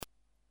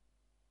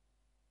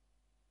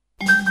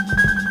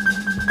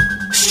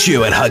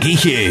Stu and Huggy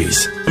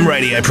Hughes,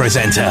 radio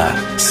presenter,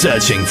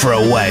 searching for a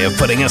way of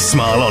putting a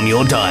smile on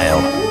your dial.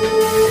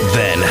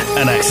 Then,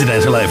 an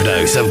accidental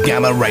overdose of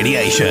gamma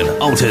radiation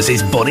alters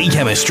his body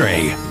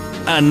chemistry.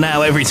 And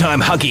now every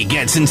time Huggy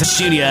gets into the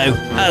studio,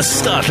 a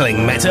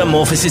startling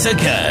metamorphosis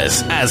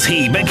occurs as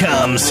he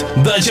becomes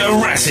the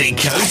Jurassic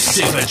Coast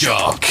Super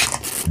Jock.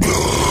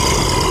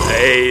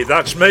 Hey,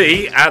 that's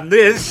me, and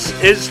this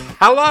is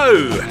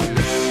Hello.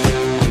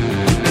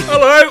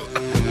 Hello.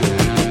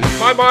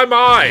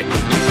 My.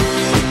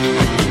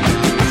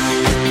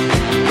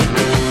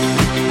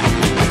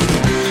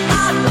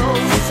 I know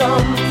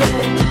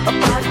something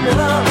about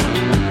love.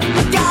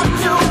 Got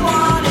to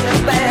want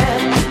it bad.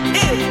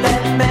 If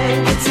that man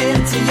gets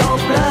into your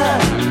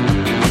blood,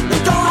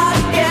 go out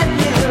and get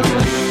him.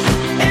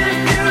 If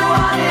you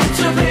want it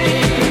to be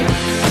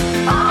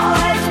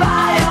always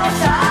by your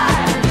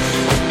side.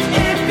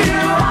 If you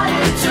want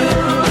it to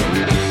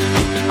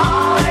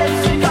always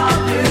think of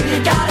you, you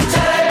gotta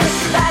turn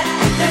back.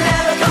 You're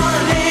never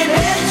gonna leave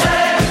him.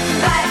 Turn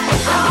back.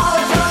 I'm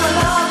always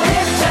gonna love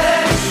him.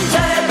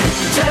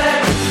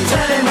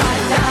 Turn him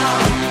right now.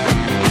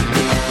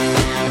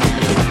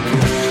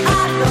 I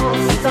know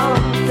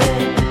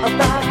something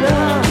about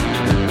love.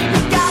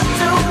 Got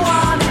to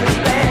want it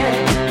bad.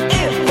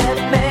 If that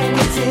man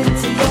gets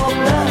into your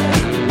blood,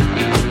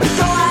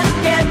 go out and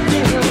get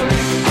him.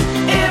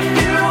 If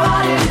you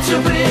want him to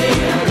be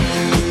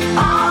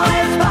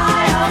always by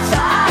your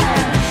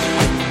side.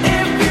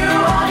 If you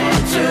want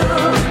him to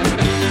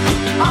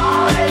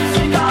always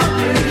think of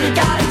you, you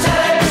gotta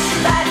turn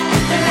back.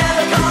 You're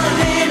never gonna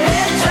leave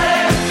him.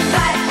 Turn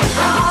back. I'm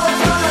always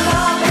gonna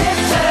love him.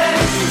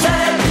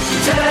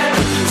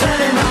 Turn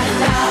him right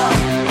now.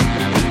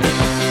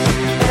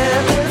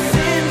 Ever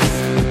since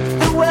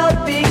the world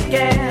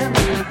began,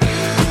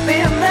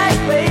 been that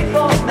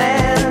grateful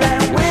man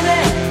and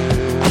women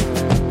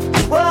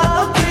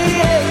were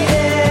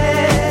created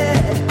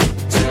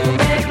to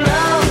make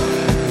love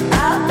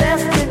our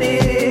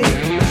destiny.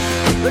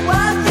 But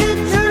what it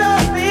should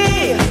have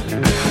been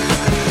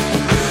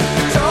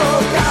so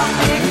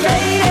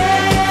complicated.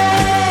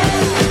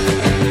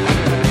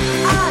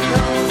 I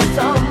know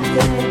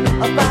something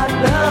about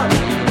love.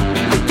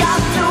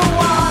 Got to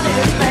want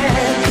it,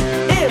 man.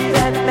 If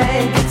that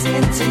man gets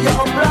into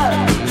your blood,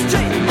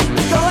 straight,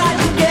 go out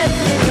and get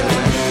him.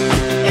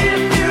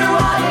 If you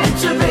want it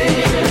to be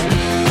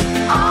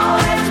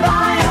always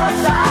by your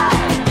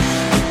side.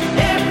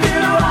 If you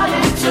want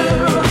it to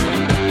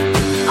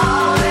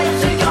always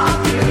think of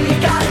you, you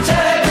gotta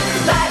turn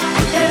back.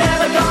 You're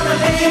never gonna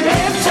leave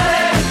him.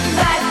 Turn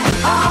back.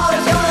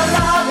 Always gonna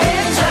love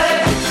him.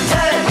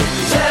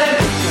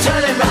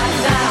 Turn him right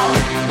now.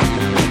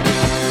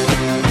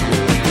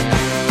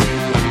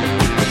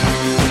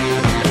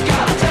 You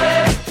gotta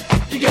turn.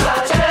 You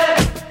gotta turn.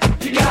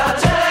 You gotta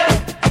turn.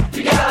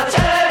 You gotta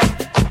turn.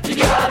 You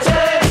gotta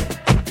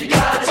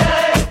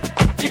turn.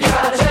 You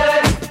gotta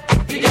turn.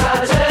 You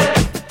gotta turn.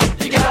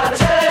 You gotta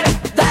turn.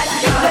 That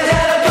you're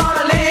never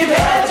gonna leave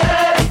him.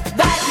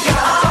 That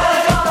you're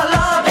always gonna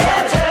love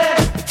him.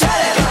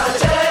 Tell him.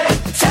 That you're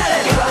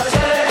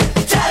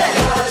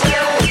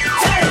never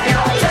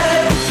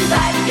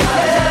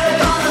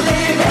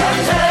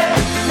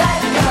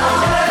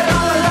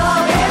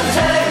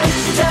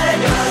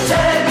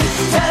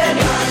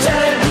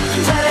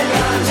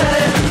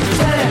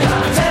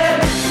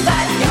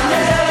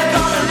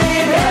gonna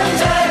leave him.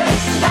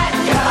 That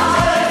you're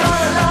always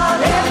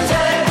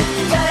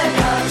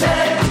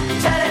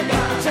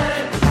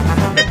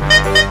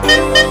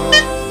gonna love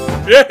him.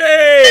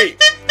 Yay!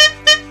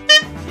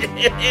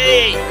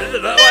 Yay!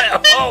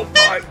 Oh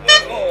my!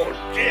 Oh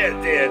dear!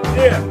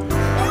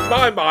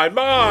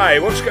 My!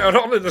 What's going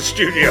on in the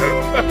studio?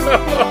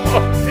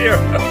 Oh dear!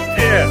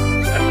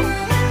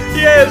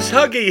 Yes,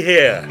 Huggy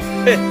here.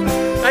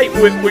 Hey,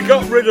 we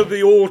got rid of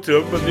the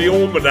autumn and the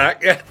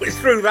almanac. Yeah, we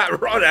threw that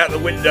right out the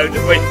window,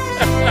 didn't we?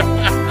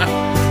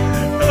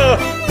 Oh,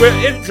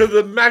 we're into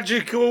the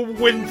magical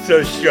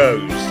winter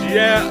shows.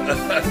 Yeah,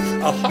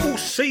 a whole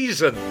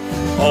season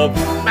of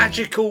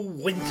magical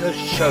winter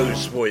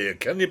shows for you.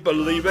 Can you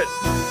believe it?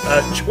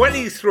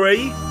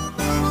 23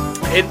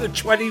 in the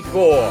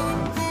 24.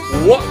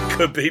 What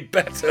could be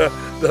better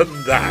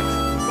than that?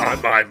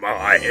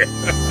 My.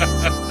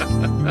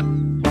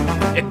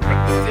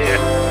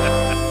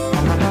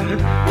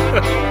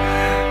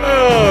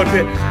 Oh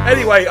dear.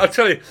 Anyway, I'll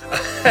tell you,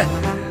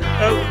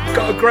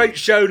 got a great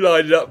show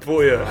lined up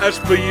for you. As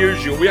per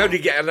usual, we only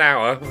get an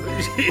hour.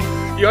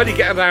 You only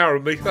get an hour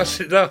of me, that's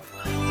enough.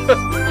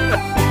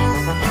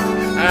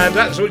 And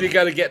that's all you're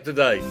going to get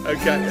today.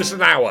 Okay, it's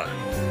an hour.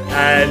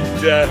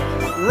 And,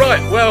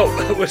 right, well,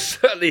 we're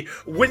certainly,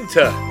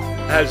 winter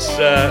has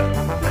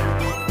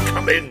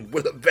come in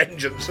with a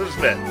vengeance,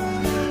 hasn't it?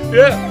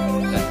 Yeah,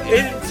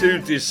 into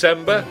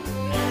December.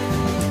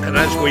 And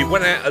as we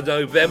went out of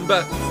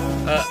November,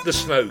 the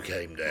snow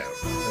came down.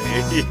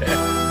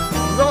 Yeah.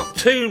 Not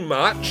too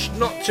much,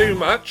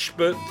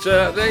 but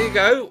there you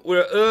go.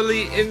 We're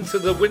early into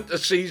the winter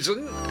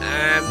season,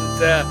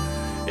 and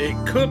it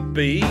could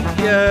be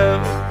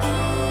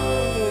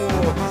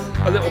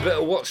a little bit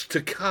of what's to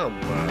come,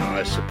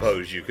 I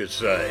suppose you could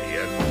say.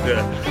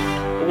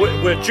 And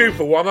we're due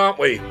for one, aren't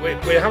we?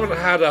 We haven't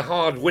had a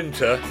hard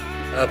winter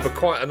for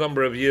quite a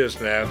number of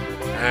years now,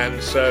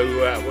 and so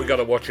we've got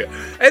to watch it.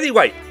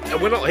 Anyway,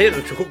 we're not here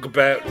to talk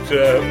about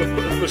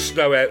the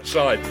snow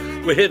outside.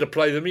 We're here to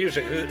play the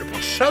music.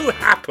 It so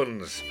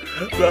happens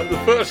that the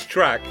first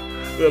track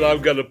that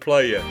I'm going to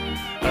play you,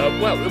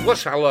 well, it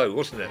was Hello,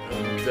 wasn't it?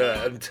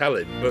 And Tell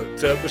Him. But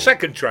the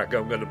second track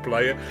I'm going to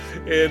play you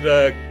in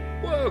a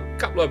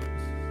couple of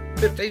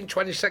 15,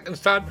 20 seconds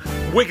time,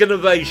 Wigan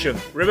Ovation.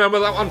 Remember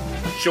that one?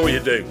 Sure you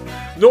do.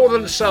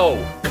 Northern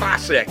Soul,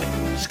 classic,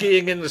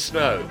 Skiing in the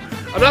Snow.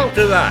 And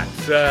after that,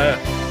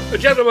 a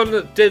gentleman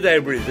that did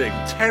everything,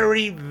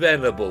 Terry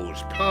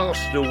Venables,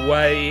 passed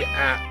away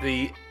at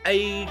the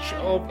age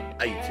of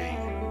 80.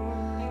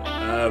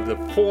 The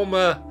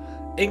former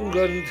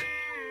England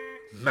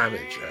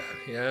manager,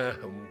 yeah,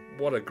 and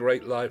what a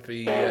great life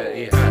he had.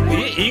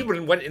 He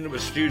even went into the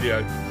studio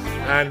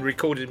and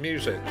recorded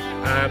music,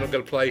 and I'm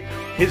going to play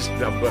his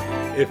number,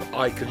 If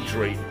I Can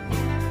Dream.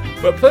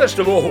 But first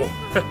of all,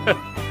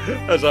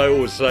 as I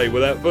always say,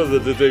 without further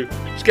ado,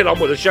 let's get on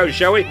with the show,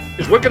 shall we?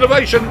 It's Wigan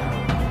Ovation.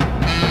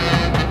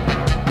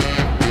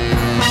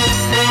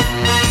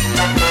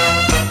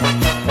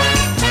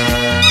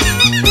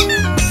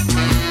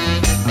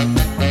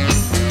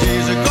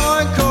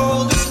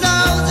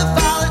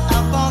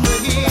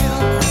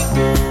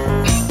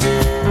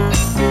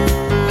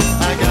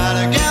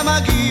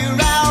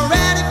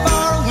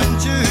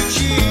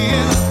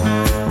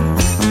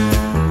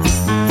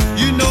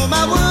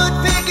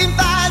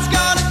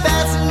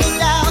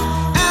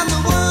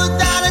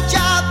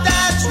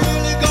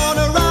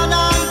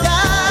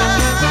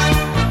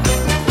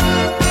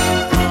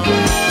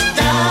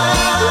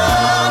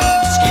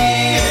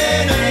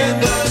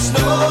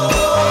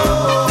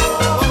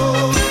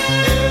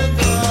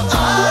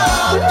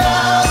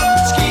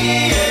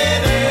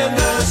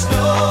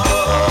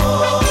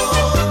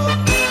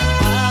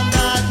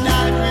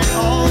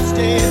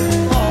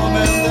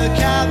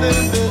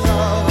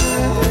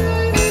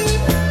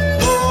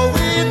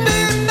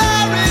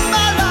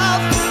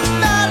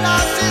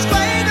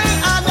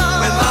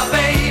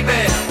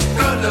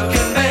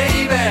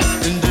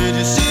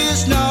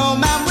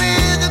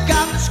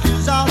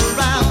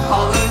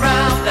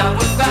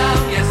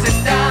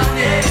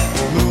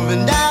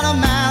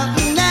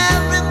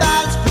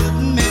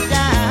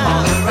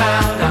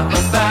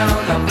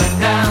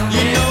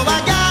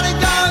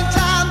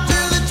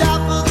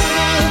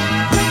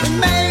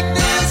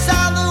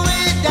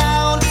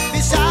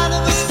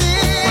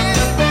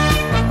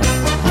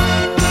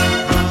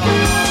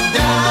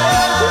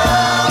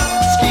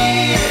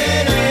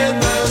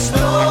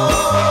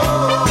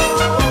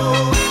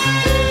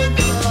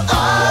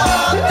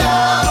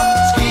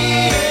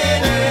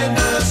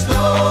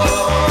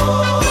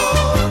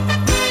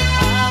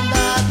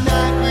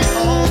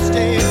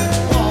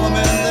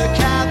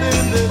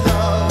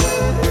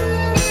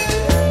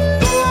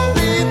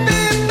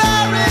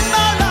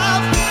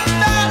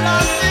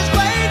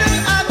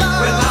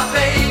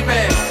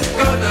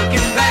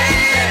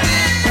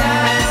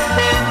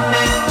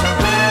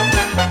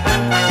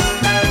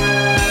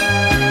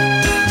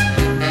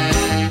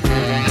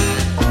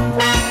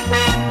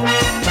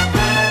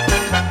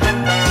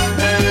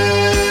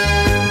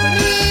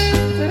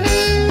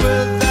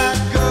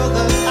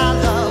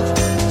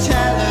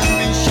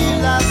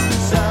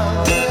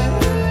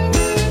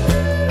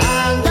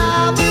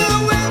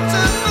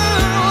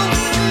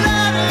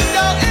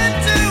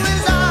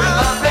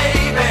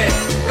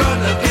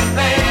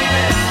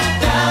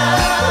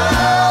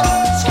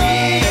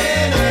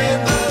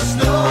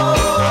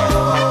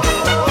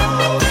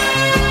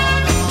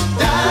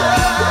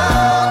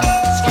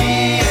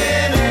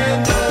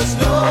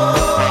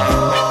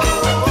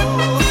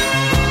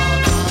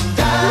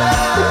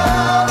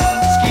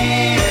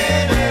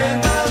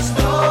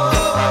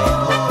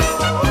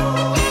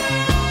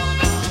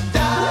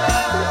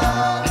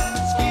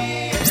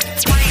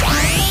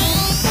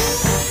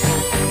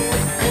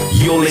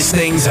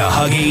 Listening to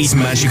Huggy's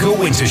Magical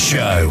Winter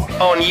Show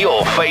on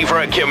your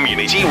favourite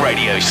community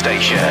radio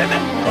station.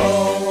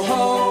 Ho,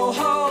 ho,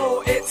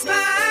 ho, it's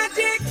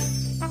magic.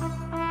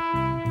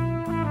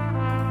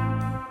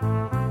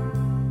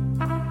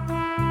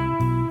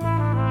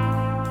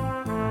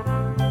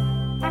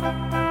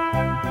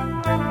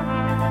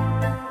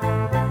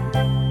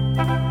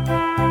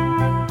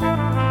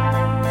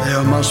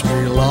 There must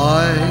be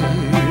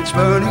lights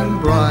burning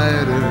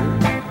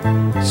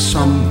brighter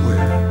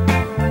somewhere.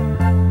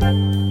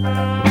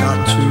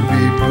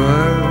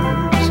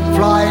 Birds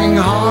flying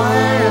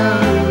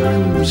higher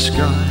in the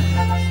sky,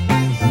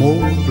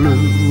 more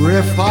blue.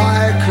 If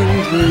I can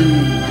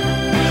dream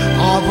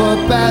of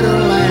a better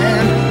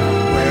land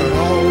where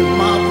all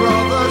my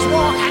brothers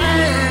walk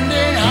hand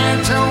in hand,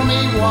 tell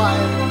me why,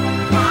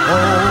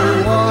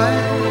 oh why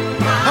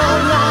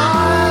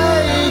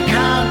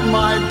can't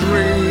my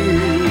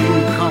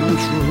dream come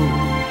true?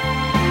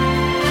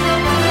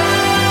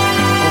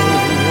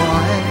 Oh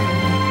why?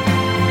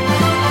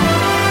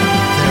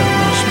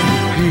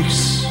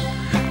 Peace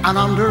and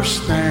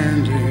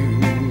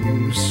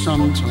understanding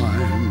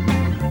sometime.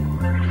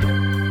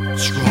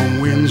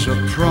 Strong winds of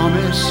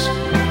promise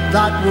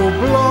that will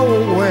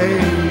blow away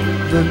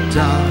the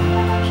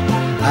doubt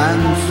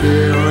and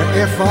fear.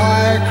 If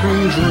I can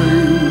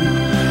dream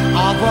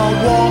of a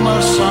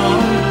warmer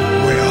sun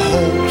where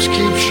hopes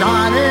keep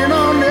shining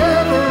on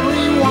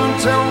everyone,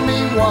 tell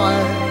me why,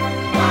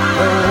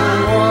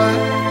 oh why,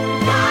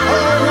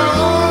 oh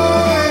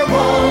why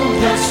won't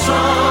the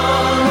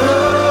sun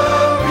hurry?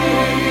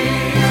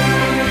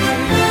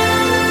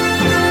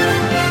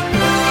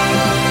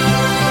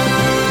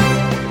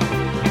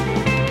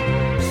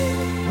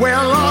 We're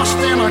lost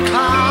in a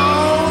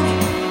cloud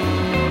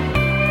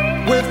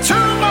with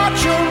too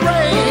much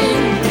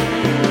rain.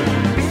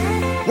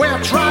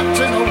 We're trapped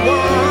in a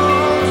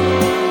world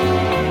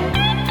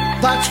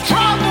that's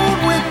troubled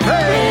with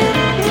pain.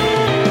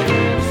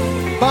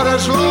 But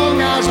as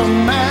long as a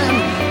man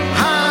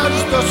has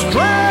the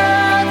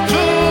strength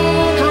to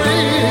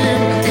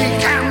dream, he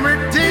can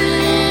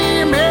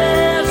redeem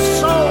his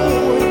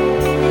soul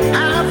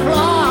and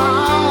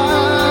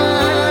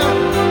fly.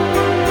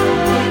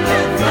 He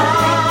can fly.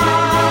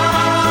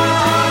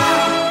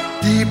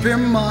 Deep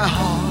in my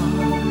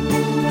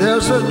heart,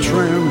 there's a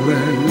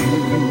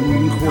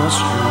trembling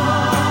question.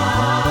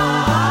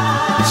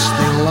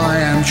 Still I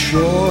am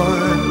sure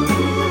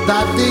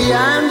that the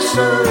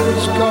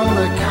answer's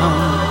gonna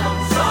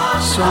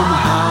come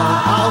somehow.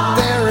 Out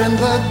there in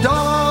the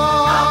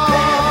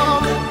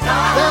dark,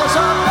 there's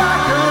a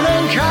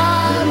beckoning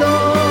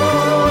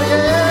candle.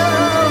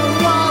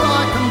 Yeah, while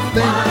I can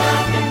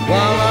think,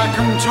 while I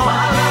can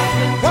talk,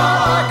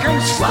 while I can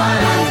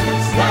stand,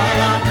 while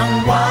I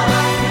can walk,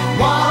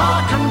 while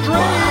I can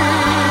dream.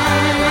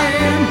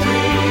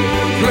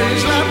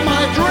 Please let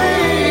my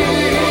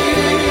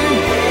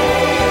dream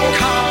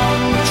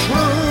come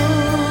true.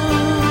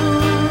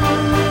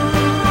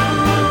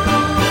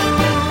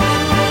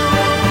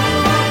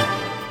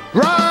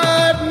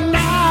 Right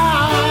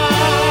now.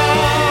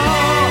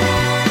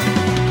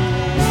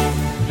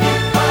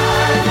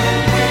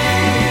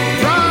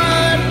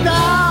 Right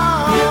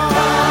now.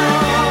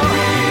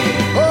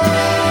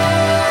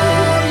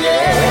 Oh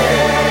yeah.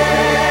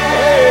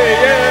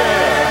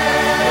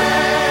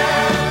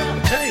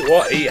 Tell you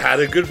what, he had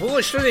a good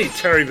voice, didn't he,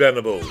 Terry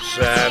Venables?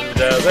 And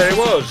there he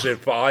was,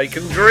 If I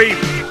Can Dream.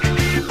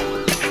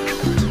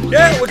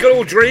 Yeah, we can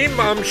all dream,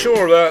 I'm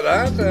sure about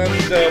that,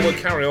 and we'll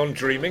carry on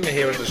dreaming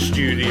here in the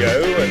studio,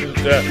 and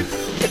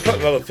we'll put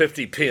another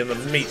 50p in the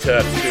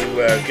meter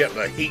to get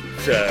the heat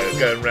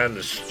going around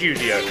the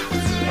studio.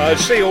 I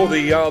see all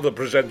the other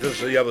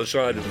presenters on the other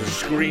side of the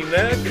screen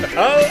there.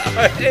 Oh,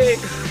 hey,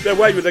 they're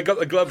waving, they've got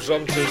the gloves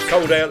on, so it's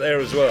cold out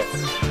there as well.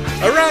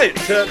 All right,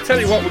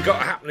 tell you what we've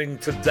got happening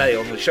today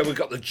on the show. We've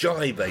got the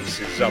Jive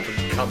Aces up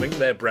and coming.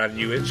 They're brand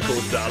new. It's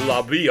called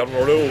La Vie en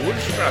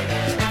Rouge.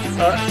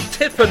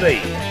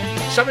 Tiffany.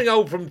 Something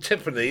old from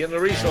Tiffany, and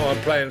the reason why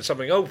I'm playing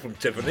something old from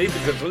Tiffany,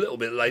 because a little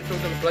bit later I'm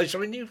going to play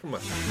something new from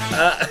her.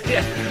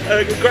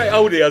 Great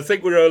oldie, I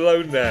think we're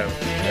alone now.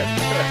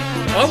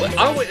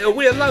 Are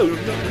we alone?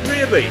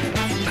 Really?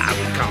 No,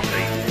 we can't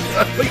be.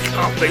 We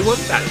can't be.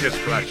 What's that just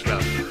flashed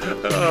up?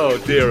 Oh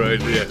dear, oh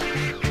dear.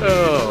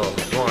 Oh,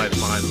 my.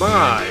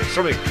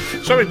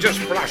 Something just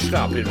flashed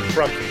up in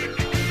front of me.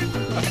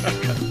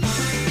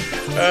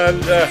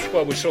 And,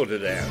 well, we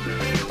sorted it out.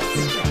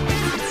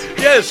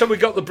 Yeah, so we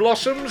got the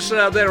Blossoms,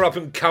 they're up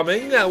and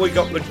coming. We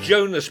got the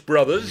Jonas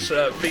Brothers,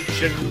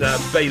 featuring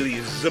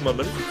Bailey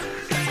Zimmerman.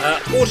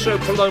 Also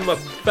Paloma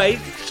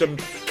Faith, some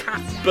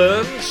Cat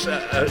Burns,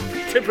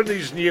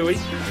 Tiffany's Newie,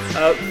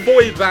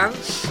 Boy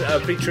Vance,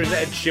 featuring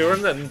Ed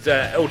Sheeran and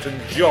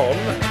Elton John.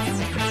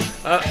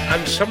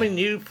 And something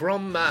new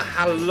from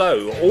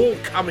Hello, all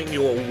coming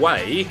your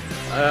way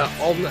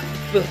on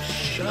the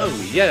show.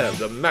 Yeah,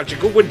 the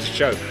Magical Winter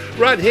Show,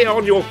 right here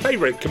on your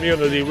favourite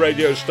community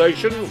radio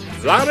station,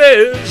 that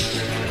is...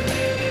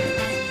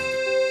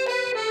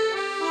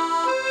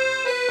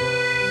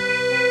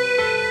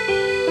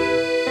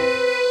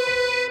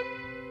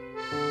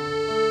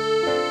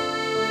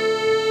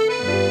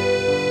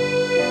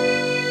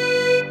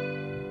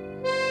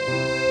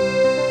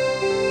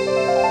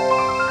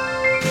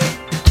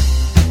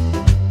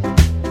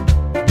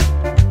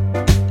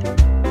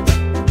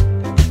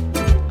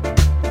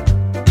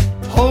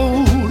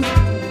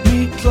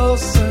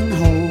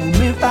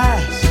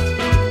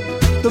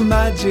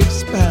 magic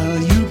spell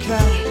you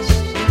cast.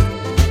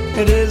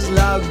 It is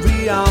La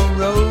Vie en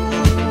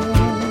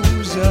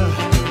Rose.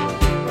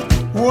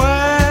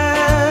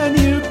 When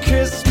you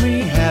kiss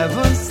me,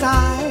 heaven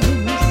sighs.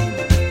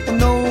 And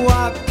though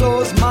I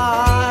close my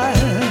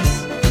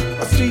eyes,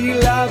 I see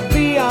La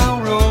Vie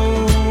en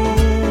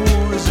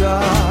Rose.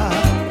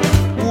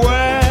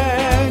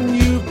 When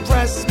you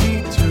press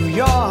me to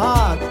your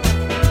heart,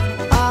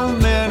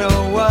 I'm in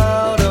a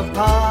world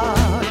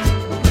apart,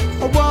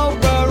 a world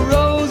where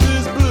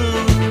roses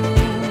bloom.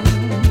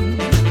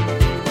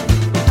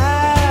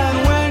 And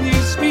when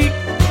you speak,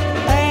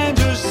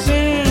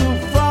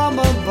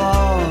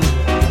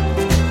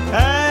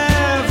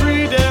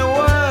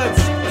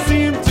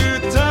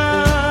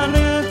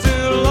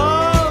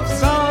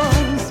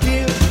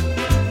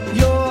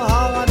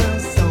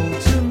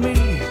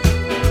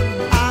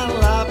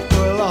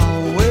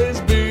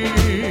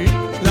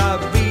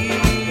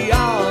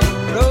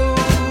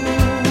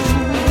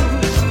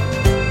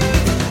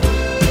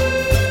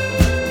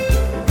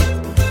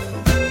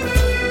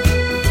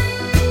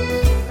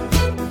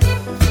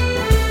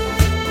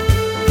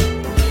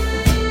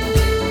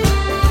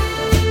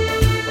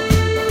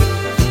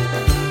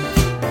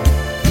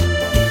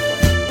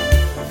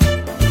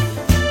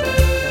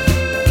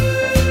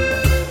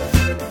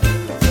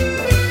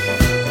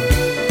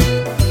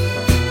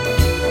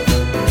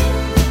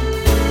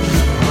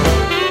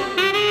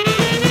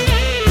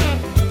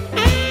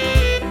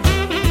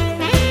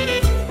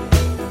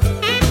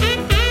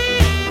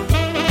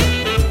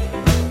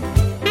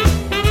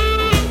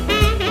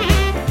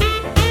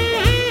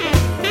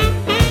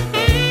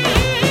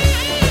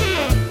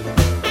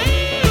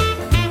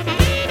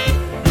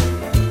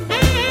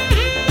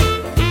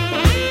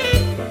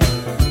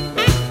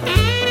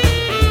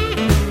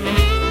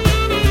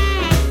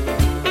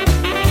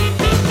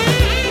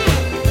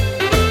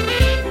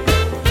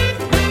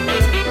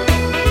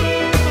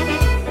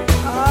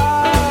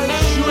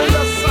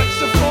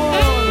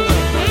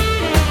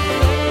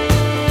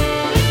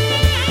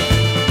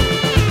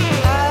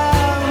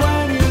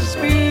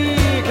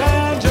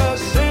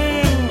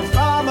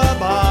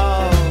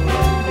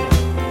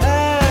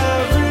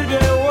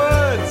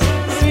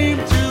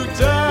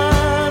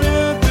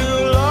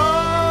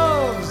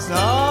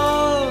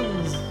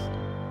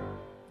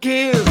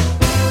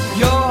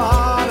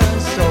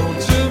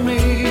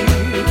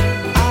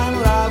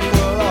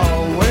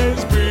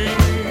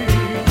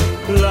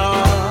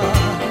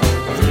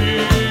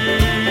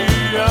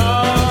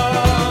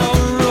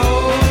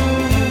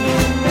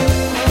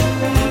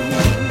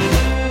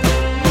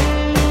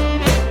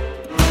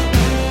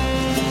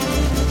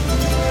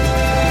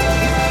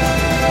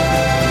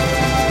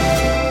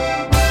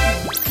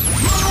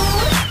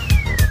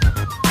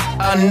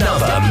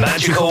 Another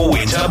magical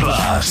winter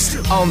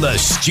blast on the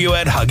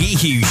Stuart Huggy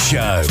Hughes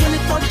Show.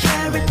 24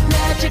 karat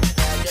magic.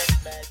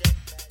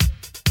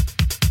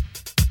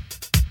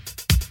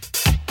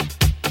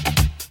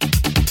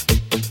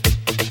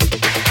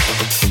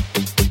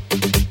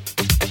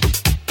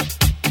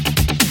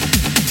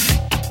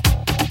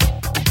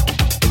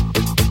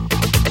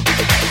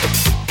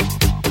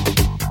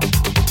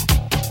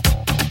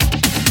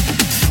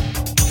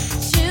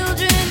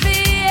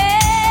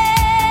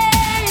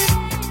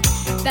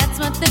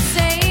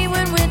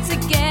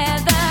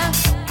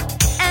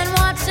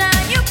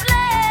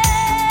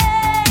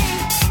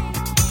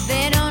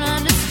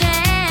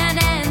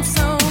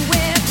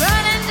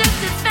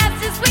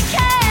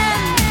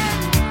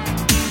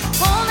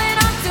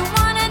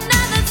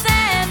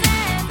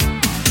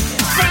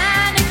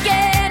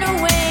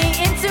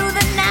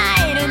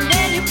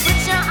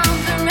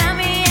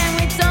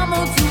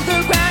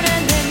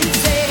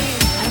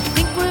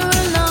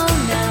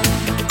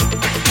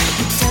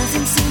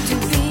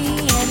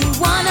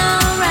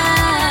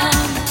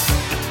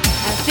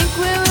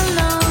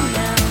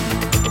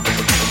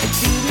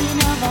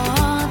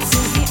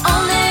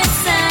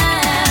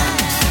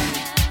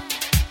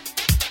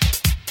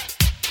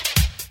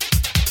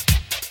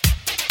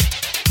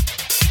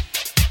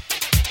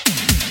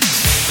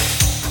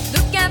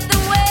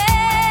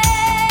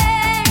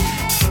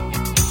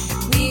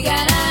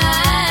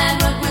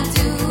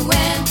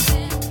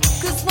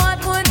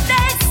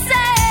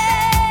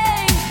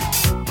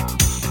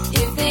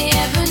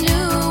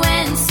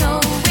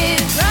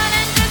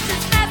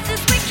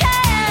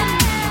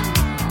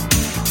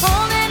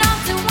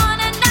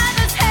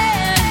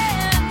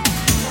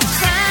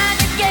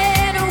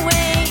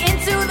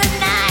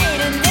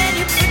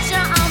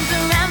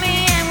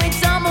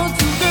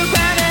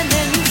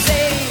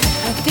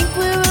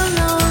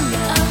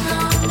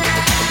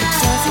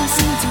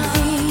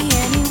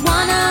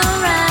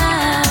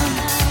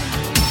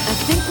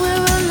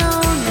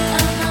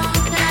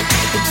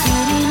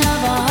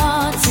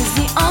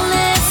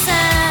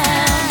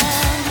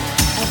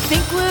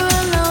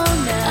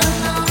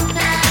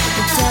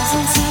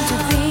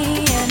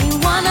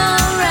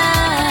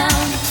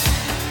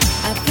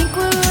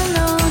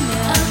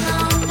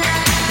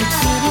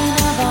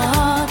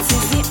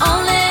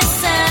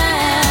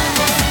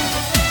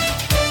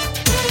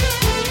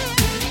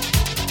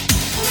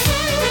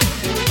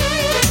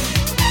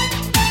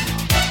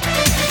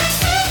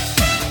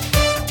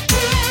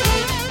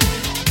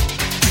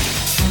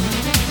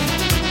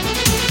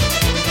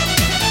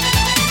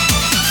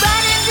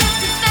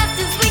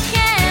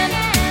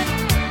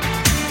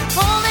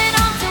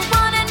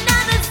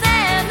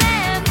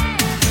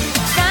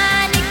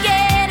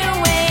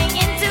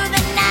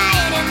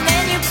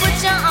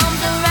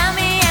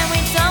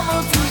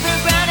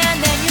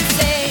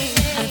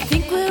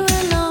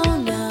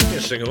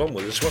 Sing along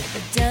with this one.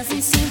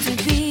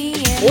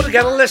 All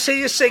together, let's hear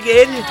you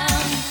singing.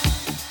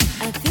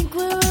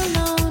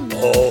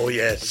 Oh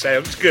yeah,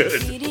 sounds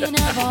good.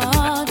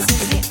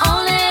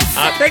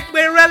 I think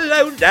we're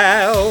alone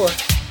now.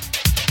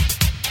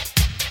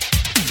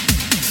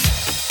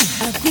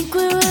 I think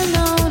we're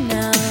alone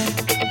now.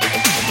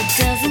 It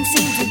doesn't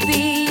seem to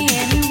be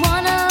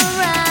anyone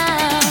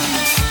around.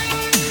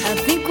 I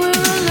think we're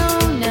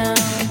alone now.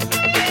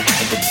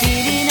 The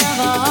beating of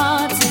our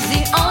hearts is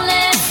the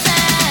only sound.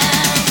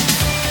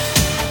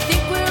 I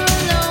think we're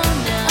alone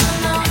now.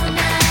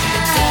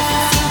 It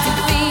doesn't seem to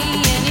be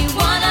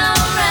anyone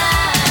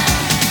around.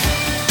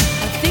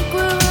 I think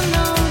we're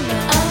alone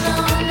now.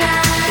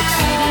 The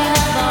beating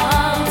of our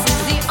hearts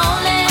is the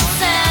only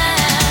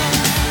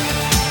sound.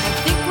 I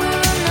think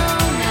we're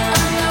alone now.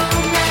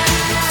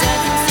 It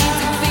doesn't seem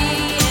to be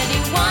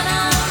anyone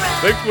around.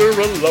 I think we're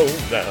alone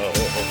now.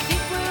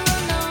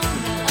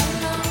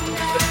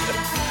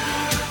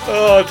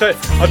 Oh,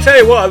 I'll tell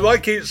you what, if I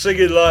keep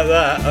singing like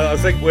that, I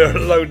think we're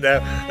alone now.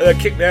 And they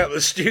kicked me out of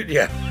the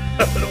studio.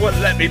 They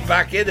wouldn't let me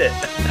back in it.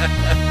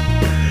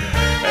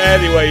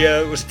 Anyway,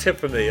 it was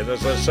Tiffany, and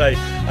as I say,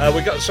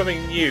 we got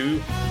something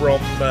new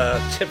from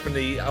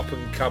Tiffany up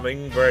and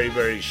coming very,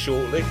 very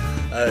shortly.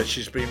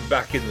 She's been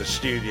back in the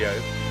studio.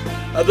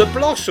 The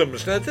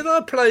Blossoms. Now, did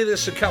I play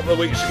this a couple of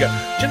weeks ago?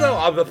 Do you know,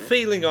 I have a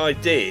feeling I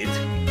did,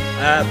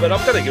 but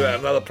I'm going to give it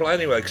another play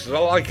anyway because I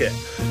like it.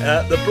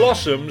 The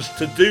Blossoms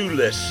To-Do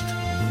List.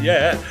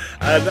 Yeah,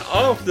 and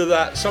after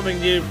that, something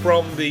new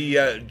from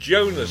the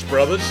Jonas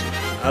Brothers,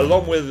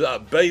 along with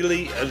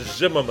Bailey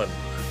Zimmerman,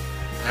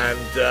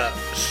 and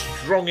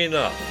Strong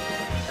Enough.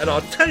 And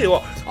I'll tell you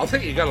what, I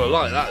think you're going to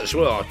like that as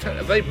well.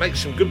 They make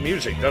some good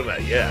music, don't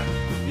they? Yeah.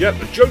 Yeah,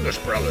 the Jonas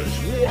Brothers.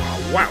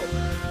 Wow.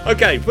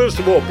 Okay, first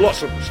of all,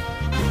 Blossoms.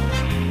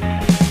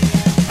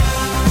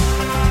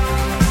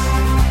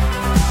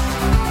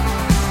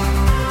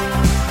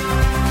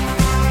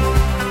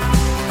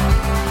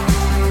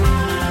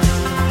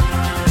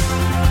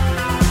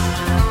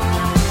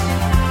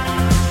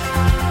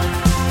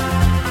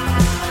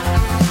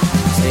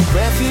 Take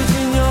refuge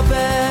in your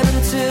bed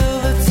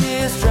until the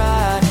tears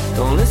dry.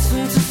 Don't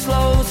listen to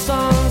slow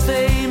songs,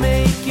 they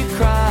make you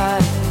cry.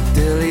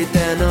 Delete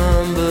their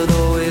number,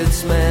 though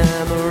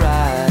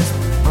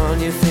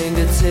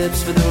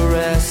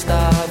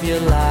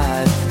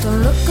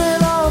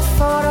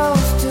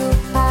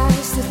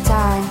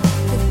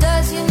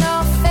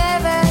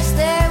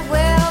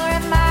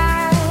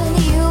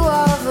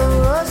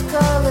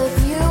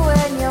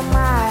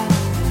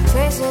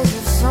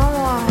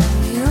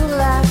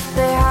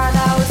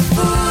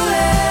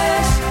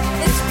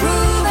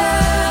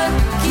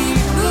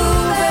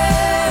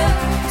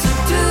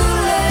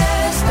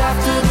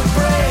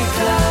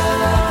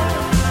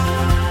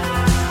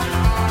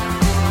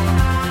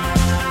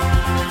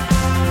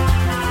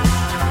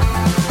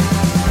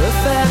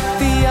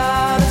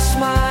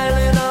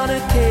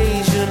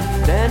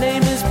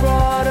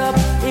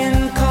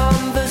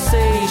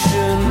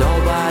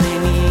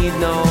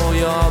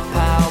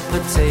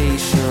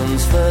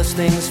first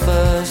things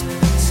first,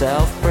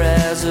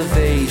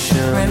 self-preservation.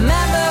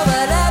 Remember,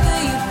 whatever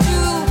you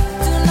do,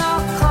 do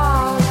not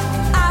call.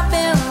 I've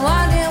been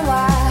wondering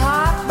why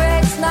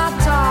heartbreak's not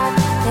taught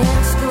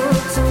in school.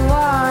 To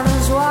warn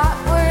is what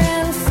we're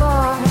in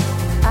for.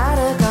 I'd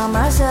have got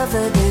myself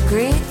a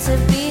degree to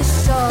be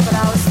sure, but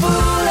I was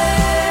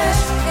foolish.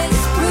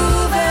 It's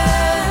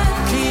proven.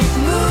 Keep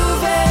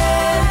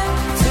moving.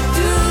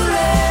 To-do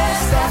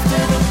list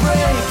after the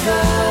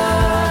breakup.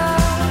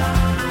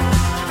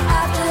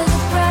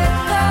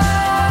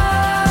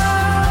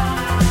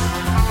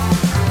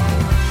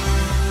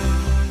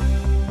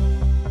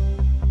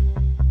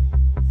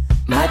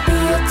 Might be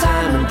a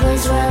time and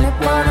place when it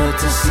wanted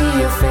to see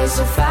your face.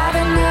 If I'd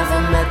have never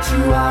met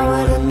you, I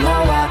wouldn't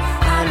know what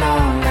I know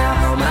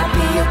now. Might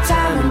be a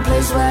time and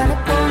place when it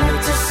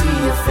wanted to see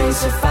your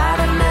face. If I'd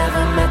have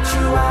never met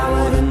you, I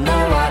wouldn't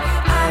know what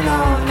I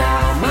know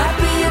now. Might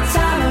be a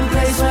time and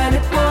place when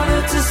it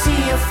wanted to see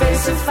your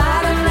face. If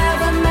I'd have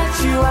never met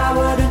you, I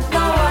wouldn't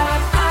know what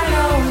I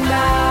know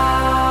now.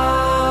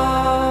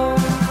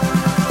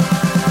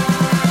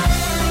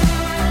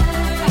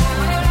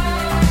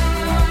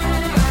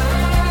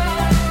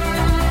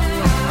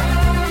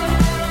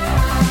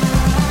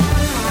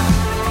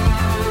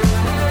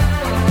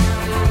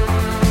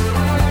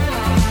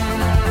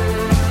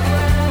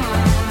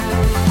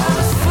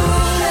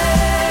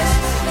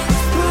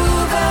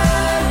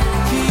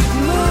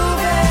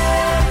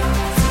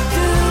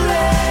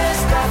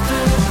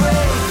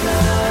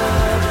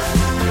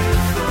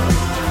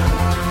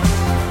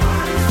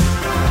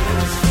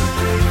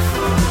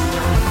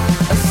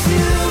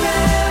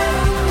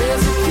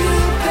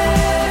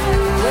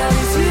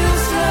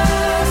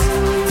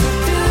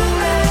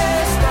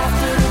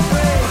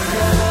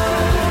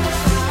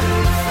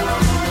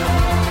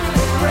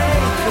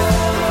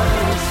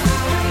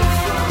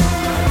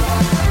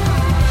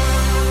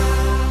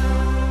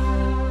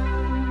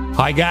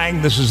 Hi,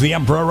 gang. This is the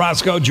Emperor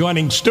Roscoe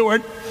joining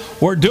Stuart.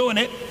 We're doing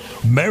it.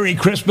 Merry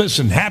Christmas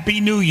and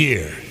Happy New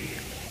Year.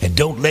 And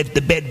don't let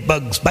the bed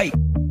bugs bite.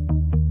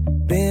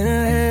 Been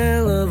a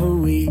hell of a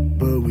week,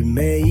 but we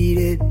made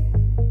it.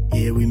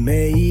 Yeah, we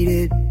made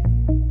it.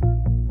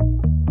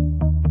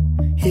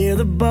 Hear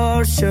the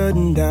bar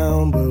shutting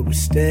down, but we're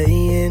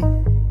staying.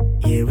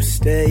 Yeah, we're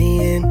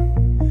staying.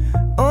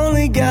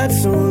 Only got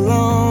so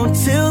long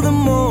till the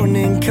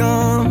morning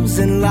comes,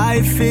 and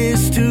life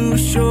is too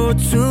short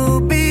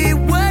to be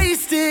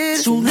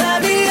wasted. So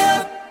light me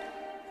up,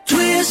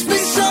 twist me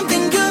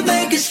something good,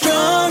 make it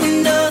strong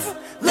enough,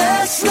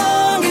 last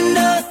long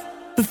enough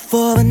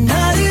before the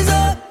night is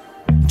up.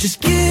 Just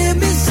give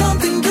me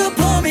something good,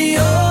 pour me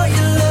all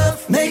your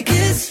love, make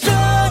it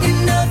strong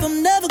enough.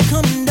 I'm never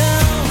coming down.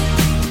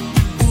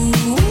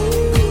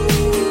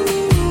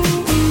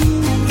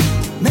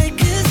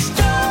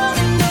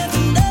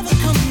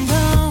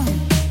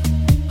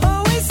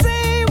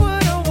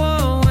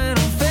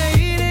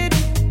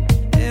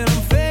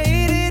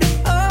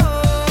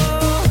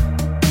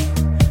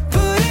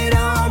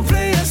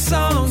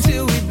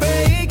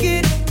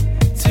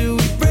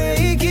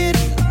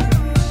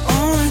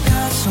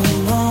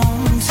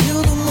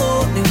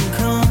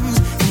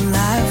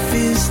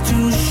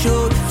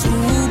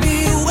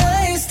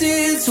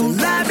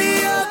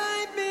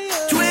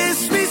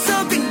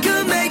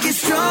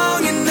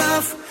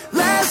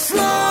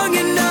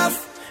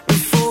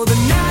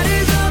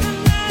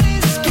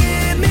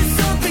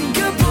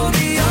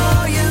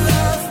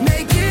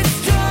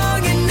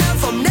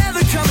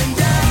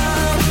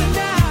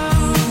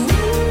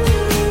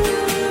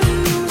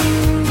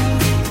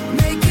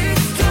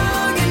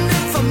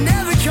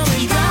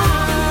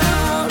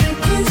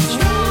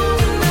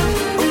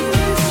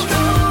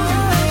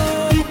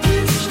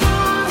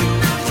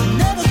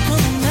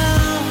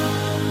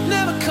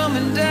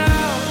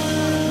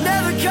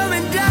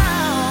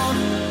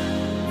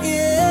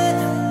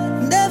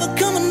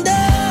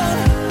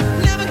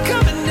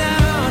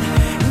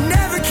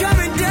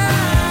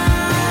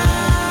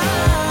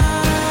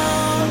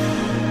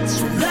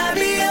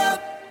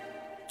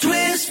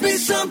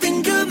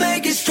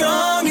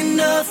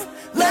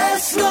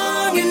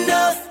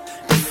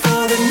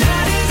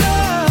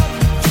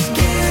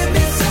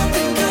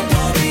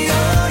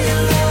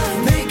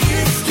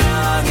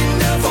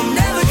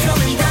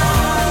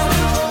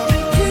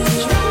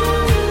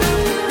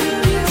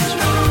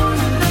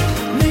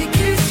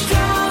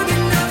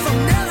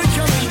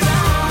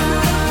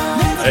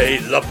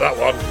 Love that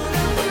one.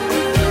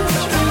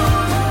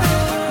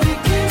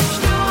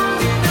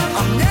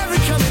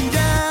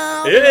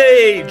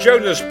 Hey,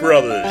 Jonas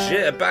Brothers,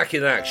 yeah, back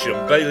in action.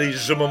 Bailey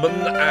Zimmerman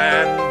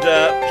and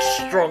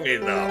Strong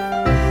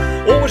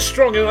Enough. Always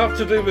strong enough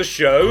to do the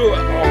show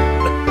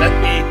on,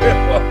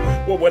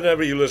 well,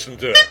 whenever you listen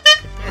to it.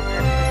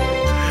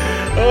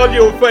 On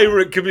your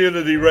favourite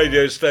community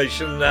radio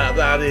station,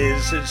 that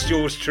is, it's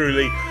yours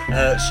truly,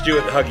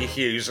 Stuart Huggy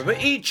Hughes. And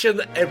each and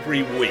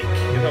every week,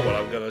 you know what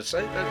I'm going to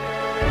say, don't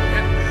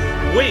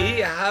you? We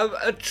have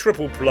a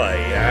triple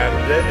play,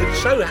 and it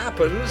so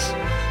happens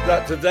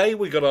that today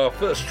we got our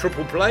first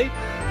triple play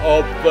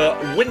of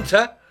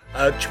Winter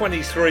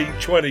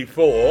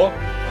 2324.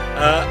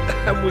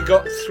 And we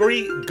got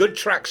 3 good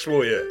tracks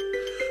for you.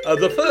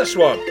 The first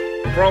one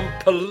from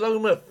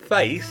Paloma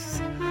Faith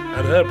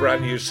and her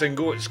brand new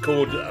single. It's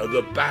called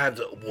The Bad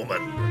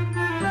Woman.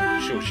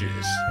 Sure she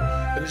is.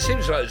 And it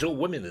seems like it's all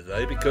women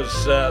today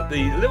because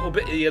the little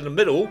bit in the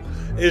middle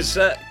is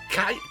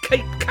Kate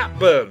Cat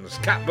Burns,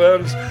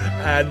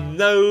 and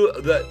Know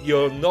That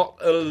You're Not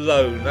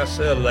Alone. That's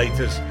her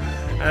latest.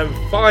 And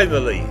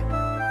finally,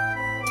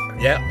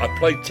 yeah, I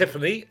played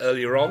Tiffany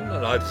earlier on,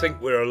 and I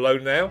think we're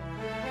alone now.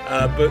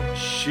 But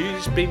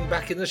she's been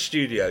back in the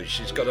studio.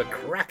 She's got a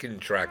cracking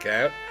track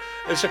out.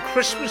 It's a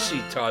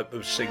Christmassy type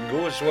of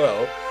single as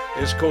well.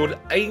 It's called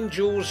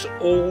Angels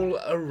All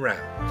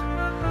Around.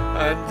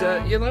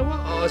 And you know what?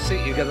 I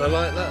think you're going to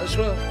like that as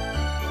well.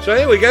 So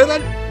here we go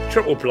then.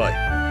 Triple play.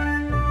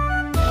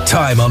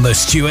 Time on the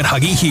Stuart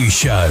Huggy Hughes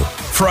Show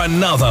for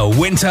another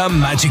winter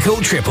magical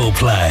triple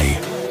play.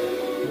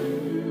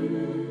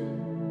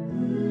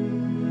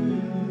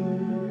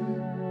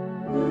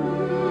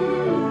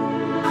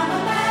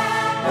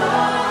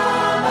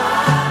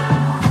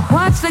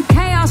 Watch the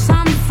chaos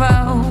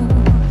unfold.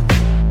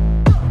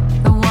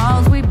 The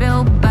walls we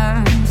built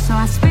burn. So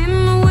I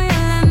spin the wheel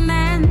and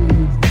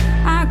then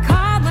I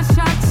call the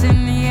shots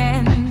in the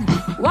end.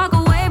 Walk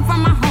away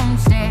from my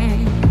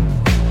homestead.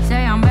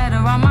 Say I'm better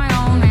on my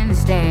own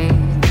instead.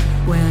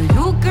 Well,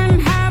 you can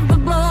have the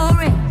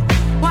glory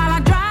while I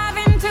drive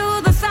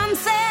into the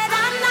sunset.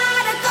 I'm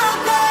not a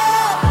go-go.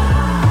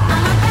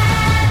 I'm a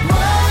bad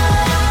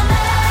woman.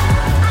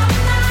 I'm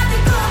not a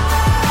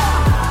go-go.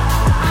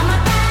 I'm a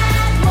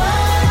bad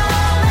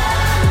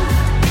woman.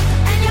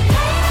 And you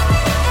painted me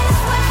this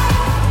way.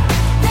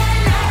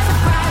 Then act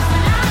surprised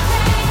when I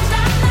changed.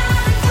 I'm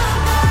not a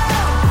go-go.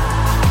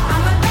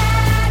 I'm a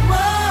bad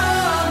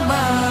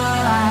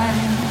woman.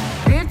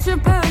 Picture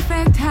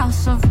perfect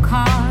house of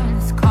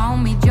cards. Call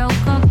me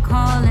Joker,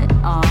 call it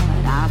art.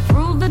 I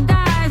threw the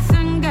dice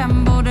and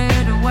gambled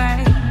it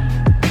away.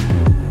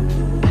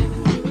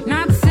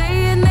 Not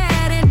saying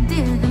that it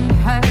didn't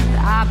hurt.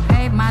 I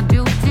paid my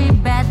duty,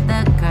 bet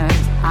the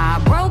curse. I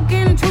broke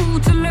into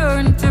to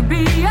learn to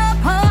be a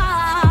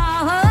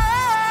part.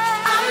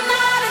 I'm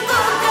not a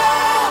good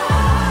girl.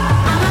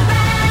 I'm a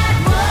bad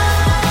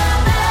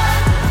woman.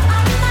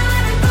 I'm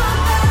not a good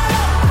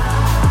girl.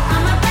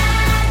 I'm a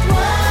bad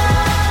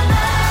woman.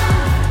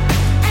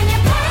 And you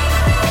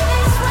painted me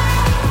this way.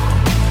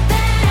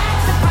 Then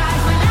act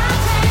surprised when I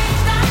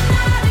changed. I'm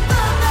not a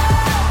good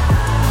girl.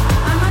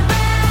 I'm a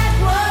bad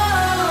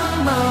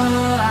woman.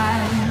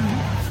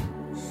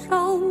 So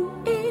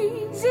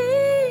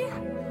easy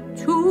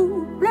to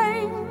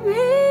blame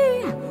me,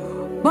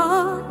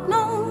 but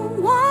no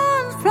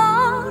one's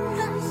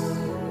flawless.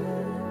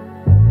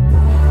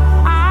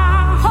 I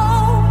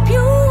hope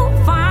you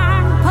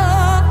find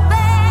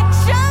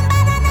perfection,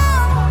 but I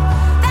know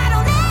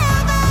that'll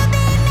never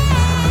be me.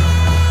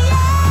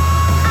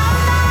 I'm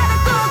not a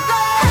good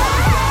girl.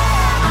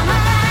 I'm a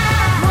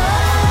bad woman. I'm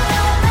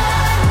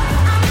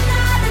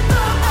not a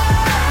good girl.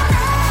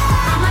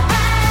 I'm a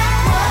bad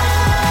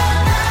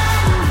woman.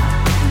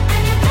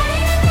 And you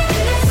painted me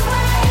this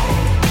way.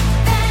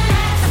 Then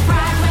act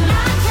surprised when I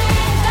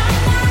changed. I'm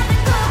not a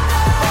good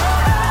girl.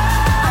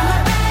 I'm a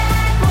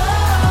bad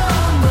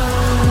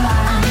woman.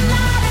 I'm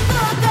not a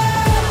good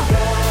girl.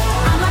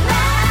 I'm a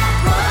bad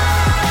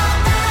woman.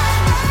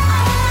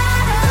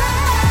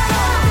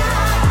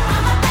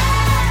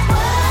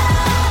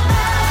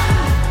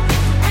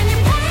 And you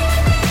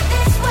painted me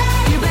this way.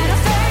 You better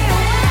say it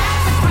when I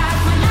act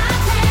surprised when I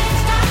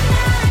changed. I'm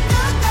not a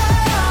good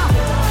girl.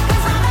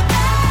 'Cause I'm a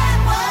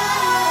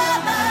bad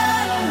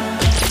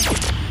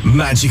woman.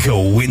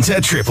 Magical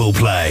winter triple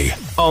play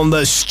on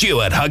the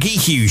Stuart Huggy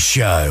Hughes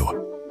Show.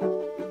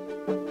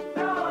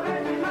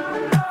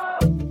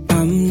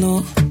 I'm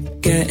not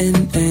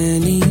getting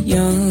any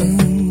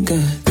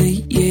younger.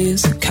 The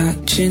years are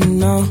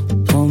catching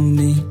up on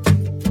me.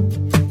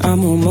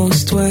 I'm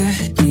almost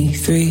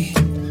 23.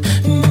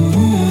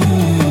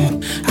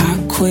 I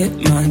quit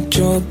my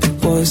job,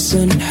 it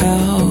wasn't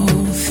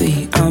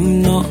healthy.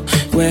 I'm not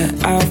where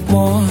I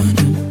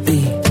wanna be.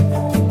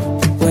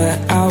 Where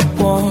I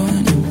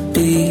wanna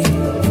be.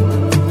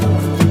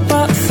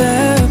 But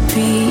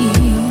therapy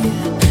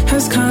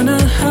has kinda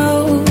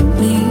helped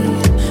me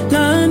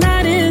learn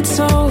that it's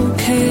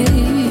okay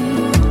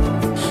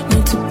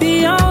not to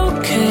be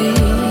okay.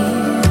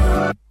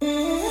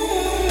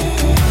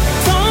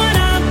 Thought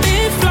I'd be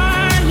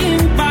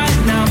flying by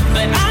now,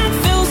 but I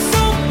feel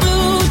so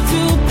glued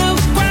to the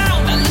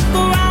ground. I look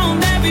around,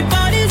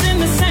 everybody's in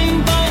the same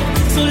boat.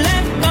 So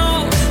let go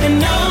and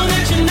know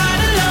that you're not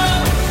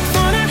alone.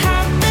 Wanna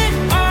have it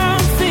all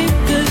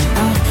figured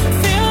out.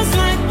 Feels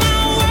like my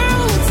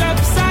world's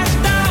upside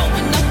down,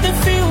 and nothing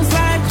feels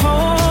like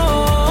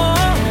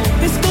home.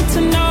 It's good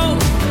to know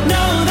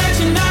that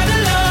you're not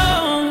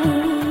alone.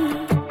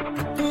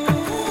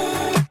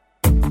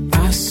 I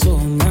saw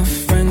my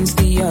friends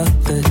the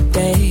other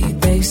day.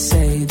 They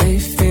say they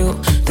feel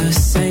the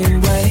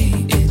same way.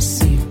 It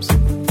seems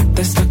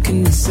they're stuck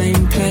in the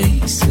same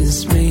place as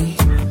me.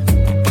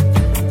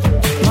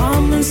 My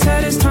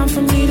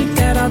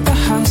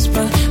close,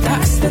 but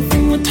that's the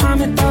thing with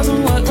time, it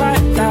doesn't work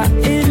like that.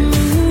 It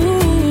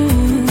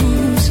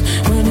moves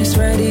when it's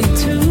ready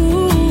to.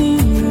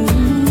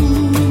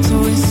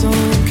 So it's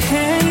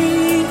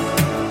okay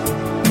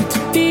to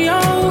be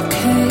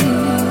okay.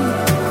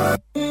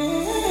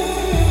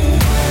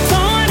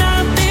 Thought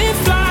I'd be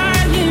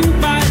flying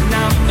by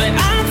now, but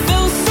I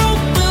feel so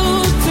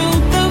glued to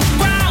the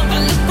ground. I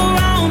look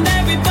around,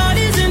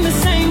 everybody's in the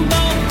same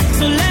boat.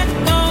 So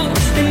let go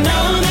and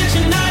know that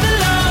you're not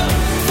alone.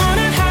 Thought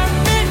I'd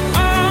have it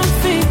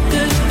all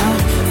figured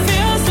out.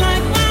 Feels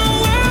like my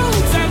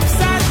world's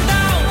upside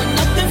down when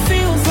nothing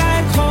feels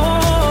like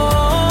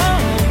home.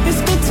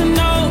 It's good to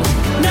know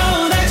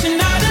that you're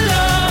not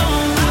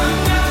alone. I'm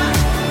not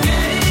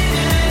getting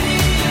any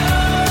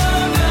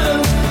younger.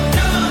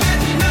 Know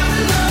that you're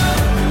not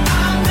alone.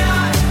 I'm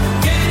not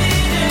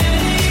getting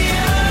any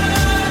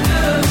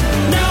younger.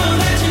 Know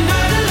that you're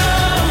not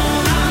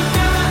alone. I'm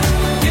not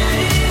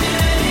getting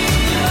any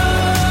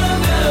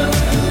younger.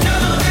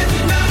 Know that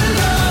you're not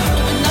alone.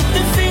 When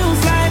nothing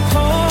feels like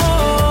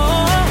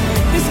home,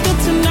 it's good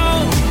to know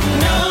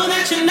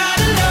that you're not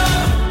alone.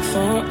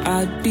 Thought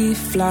I'd be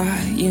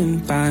flying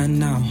by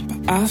now,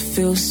 but I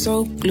feel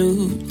so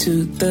glued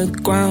to the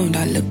ground.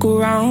 I look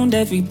around,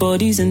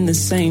 everybody's in the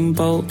same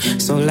boat.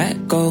 So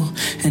let go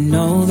and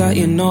know that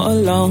you're not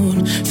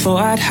alone.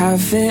 Thought I'd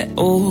have it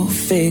all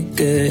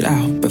figured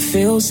out, but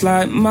feels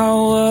like my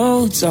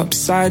world's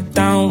upside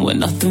down when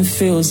nothing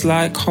feels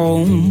like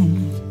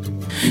home.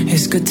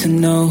 It's good to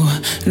know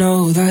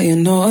that you're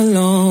not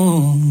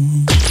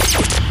alone.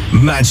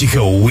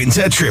 Magical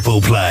Winter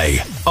Triple Play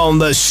on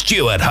the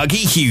Stuart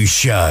Huggy Hughes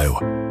Show.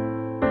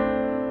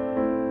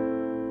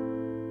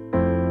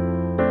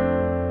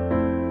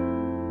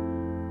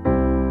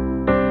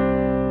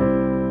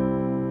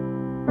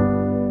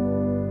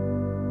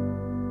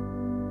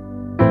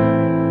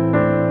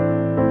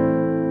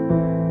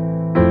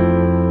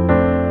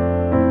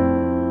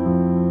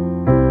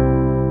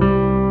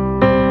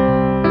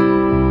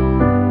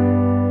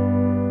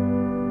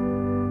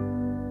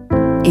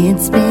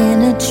 It's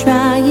been a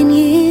trying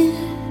year,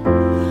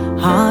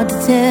 hard to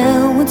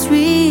tell what's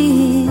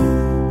real,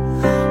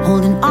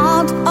 holding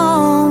on to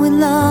all we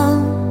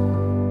love.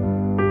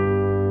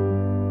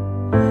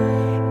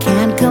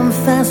 Can't come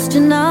fast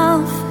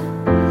enough,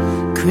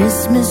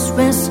 Christmas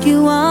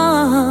rescue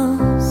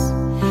us,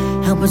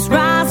 help us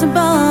rise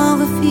above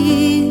the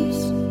fears.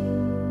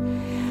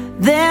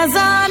 There's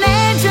an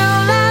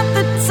angel at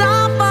the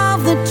top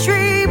of the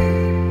tree.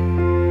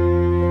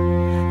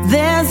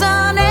 There's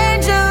an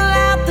angel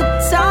at the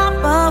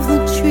top of the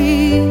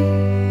tree.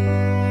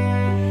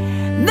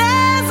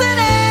 There's an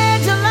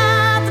angel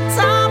at the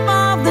top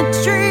of the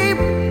tree,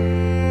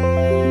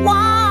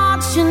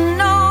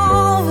 watching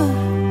over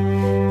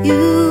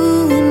you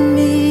and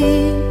me.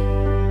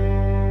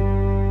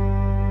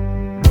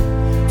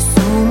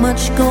 So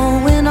much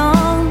going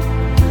on,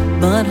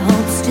 but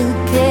hope still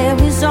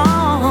carries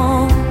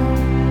on.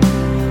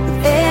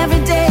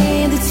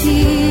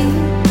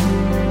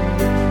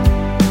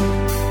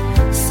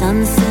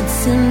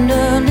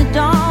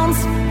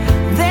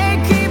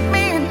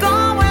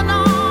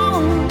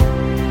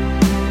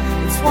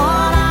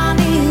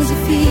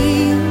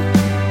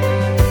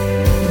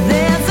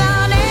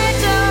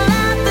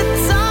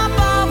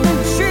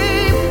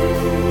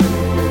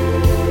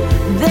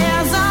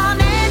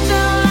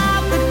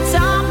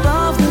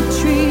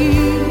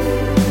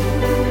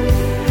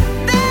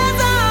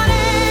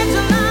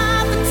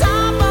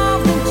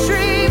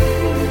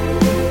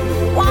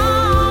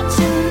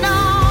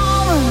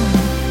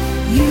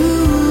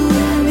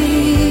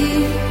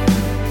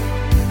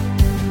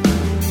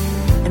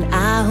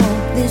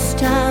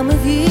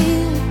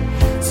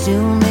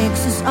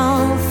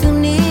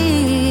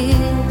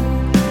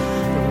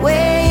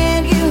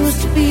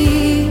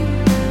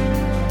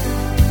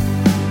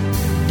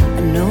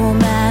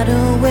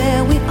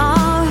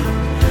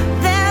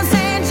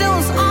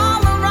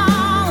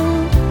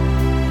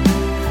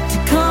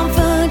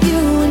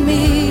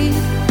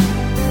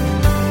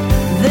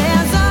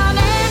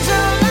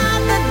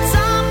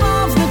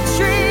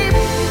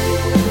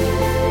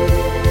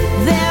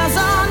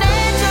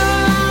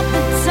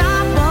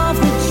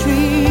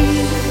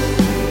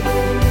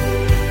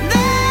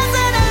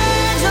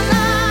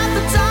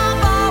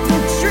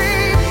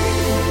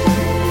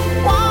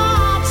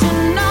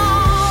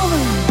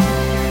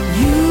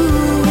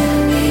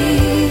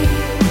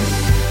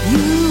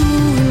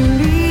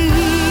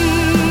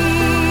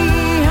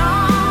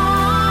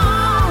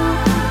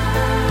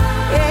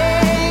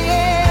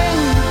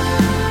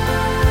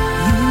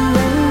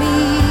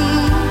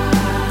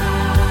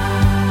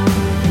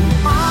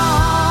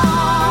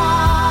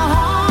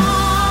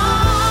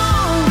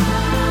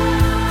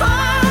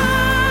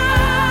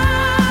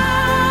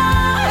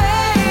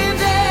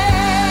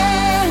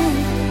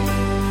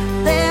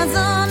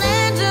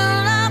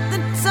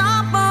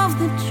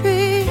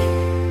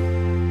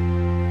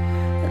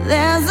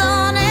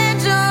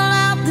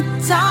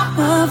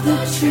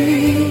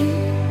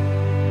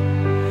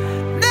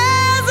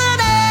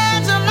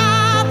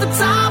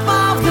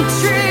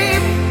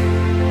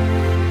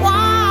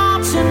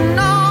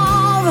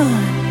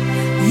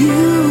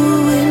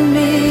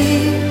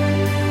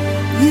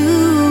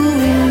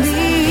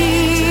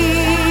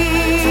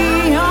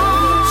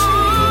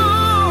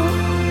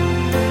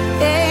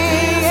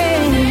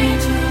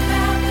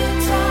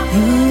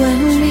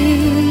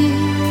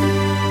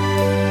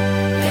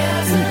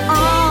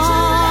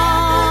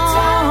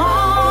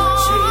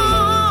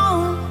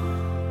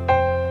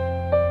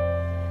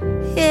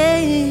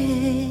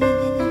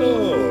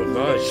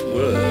 nice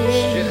words,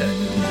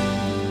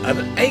 yeah.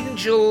 An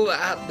angel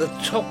at the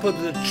top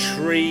of the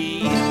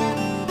tree,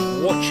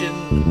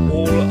 watching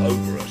all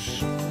over us.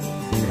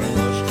 Very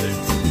nice too.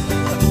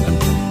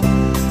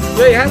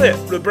 There you had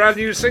it, the brand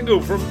new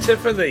single from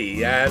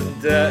Tiffany,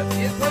 and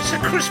it's a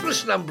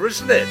Christmas number,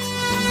 isn't it?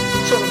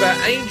 It's all about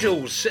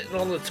angels sitting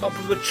on the top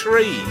of a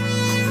tree.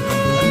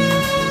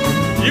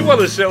 You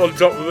want to sit on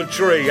top of a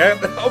tree, eh?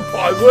 Oh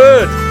my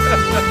word!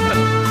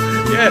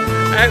 Yeah,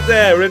 out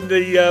there in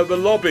the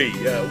lobby,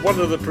 one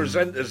of the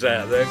presenters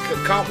out there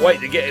can't wait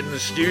to get in the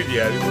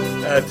studio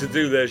to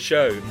do their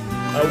show.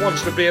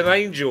 Wants to be an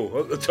angel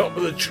at the top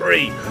of the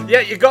tree. Yeah,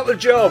 you got the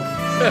job.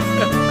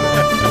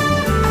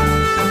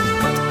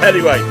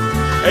 Anyway,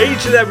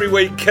 each and every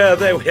week,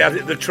 there we have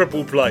it, the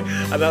triple play.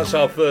 And that's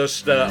our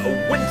first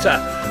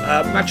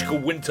magical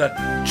winter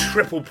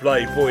triple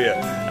play for you.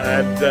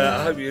 And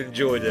I hope you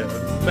enjoyed it.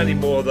 Many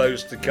more of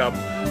those to come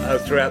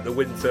throughout the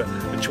winter,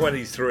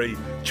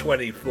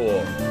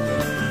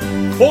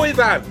 23-24. Boy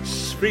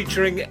bands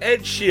featuring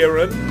Ed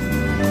Sheeran,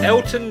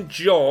 Elton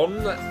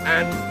John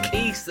and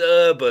Keith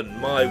Urban,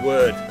 my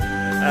word.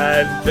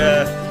 And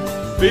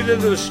been in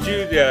the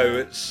studio,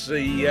 it's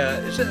the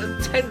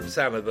 10th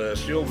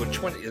anniversary or the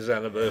 20th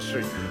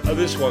anniversary of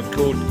this one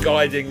called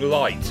Guiding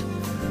Light.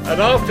 And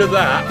after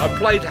that, I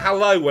played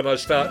Hello when I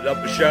started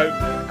up the show,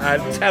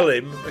 and Tell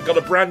Him, they've got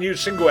a brand new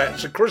single out.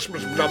 It's a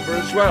Christmas number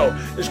as well.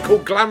 It's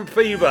called Glam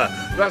Fever.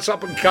 That's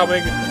up and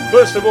coming.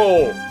 First of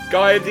all,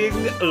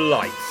 Guiding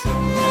Light.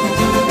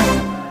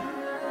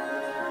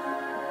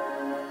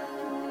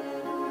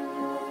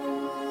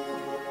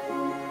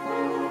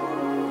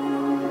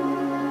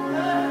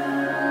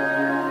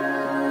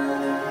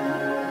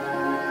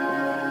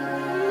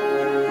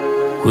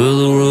 Well,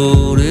 the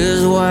road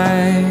is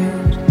wide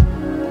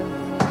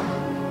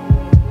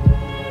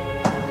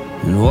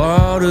and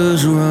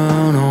waters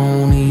run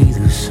on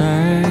either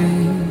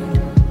side,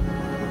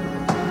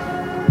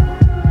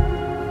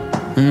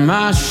 and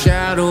my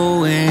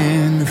shadow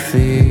in the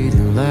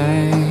fading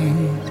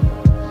light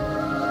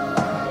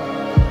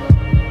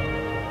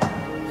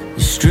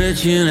is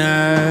stretching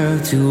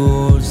out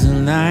towards the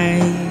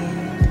night.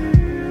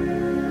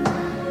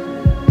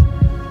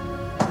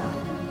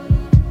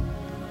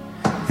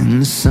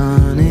 And the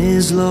sun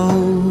is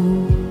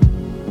low,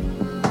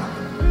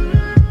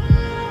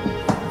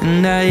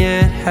 and I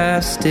yet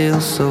have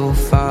still so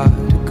far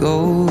to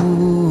go,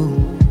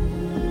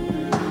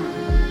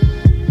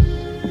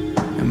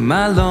 and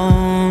my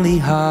lonely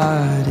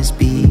heart is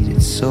beating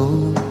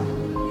so.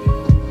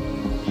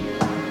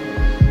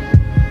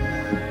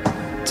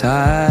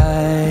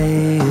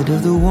 Tired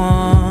of the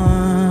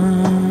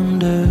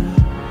wonder,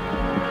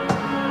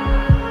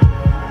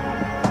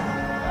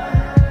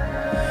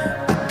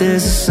 but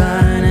there's a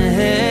sign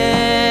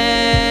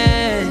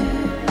ahead,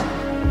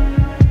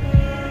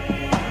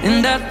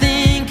 and I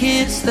think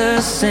it's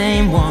the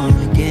same one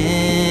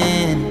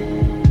again.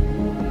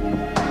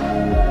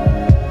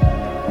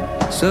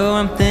 So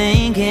I'm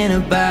thinking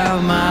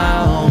about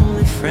my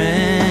only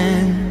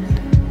friend,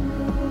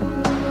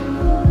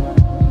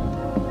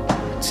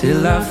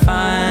 till I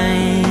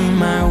find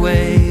my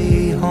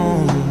way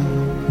home.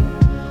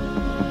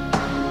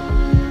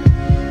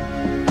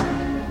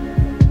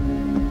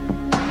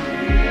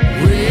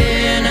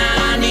 When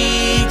I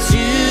need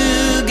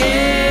to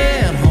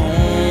get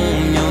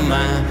home, you're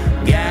my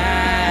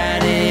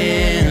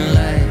guiding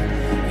light.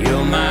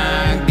 You're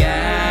my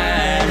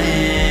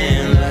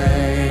guiding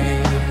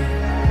light.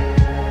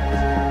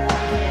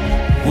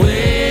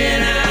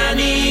 When I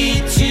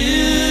need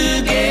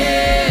to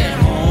get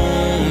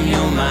home,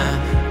 you're my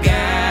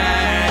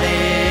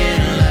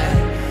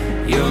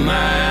you're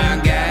my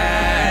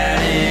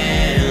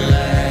guiding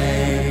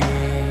light.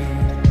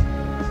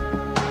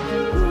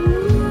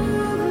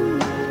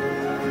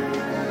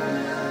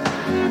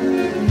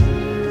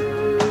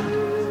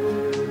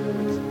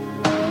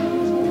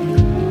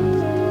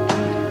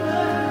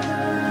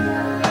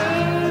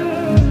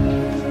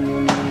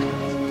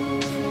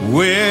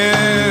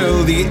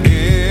 Well, the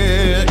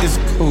air is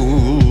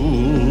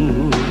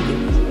cold,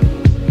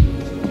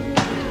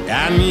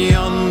 and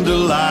yonder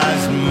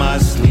lies my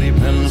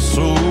sleeping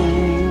soul.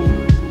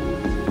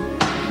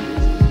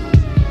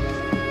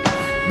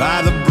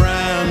 By the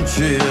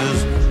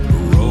branches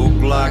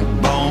broke like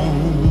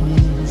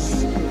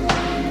bones,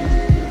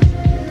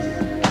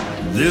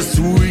 this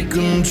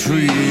weakened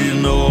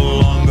tree no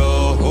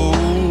longer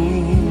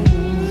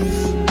holds.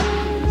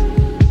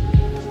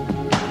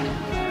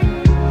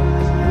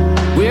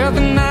 Well,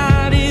 the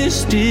night is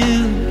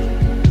still,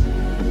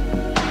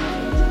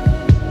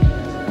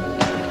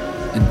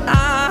 and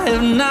I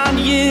have not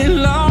yet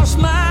lost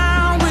my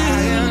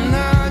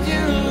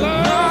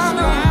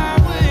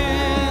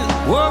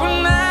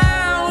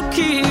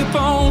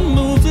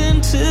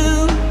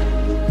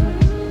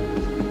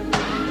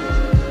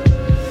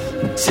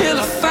till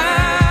I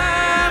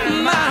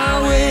find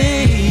my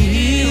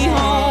way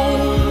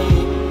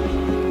home.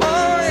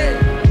 Oh, yeah.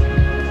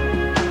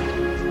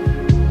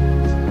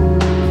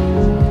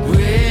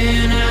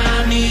 When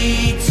I need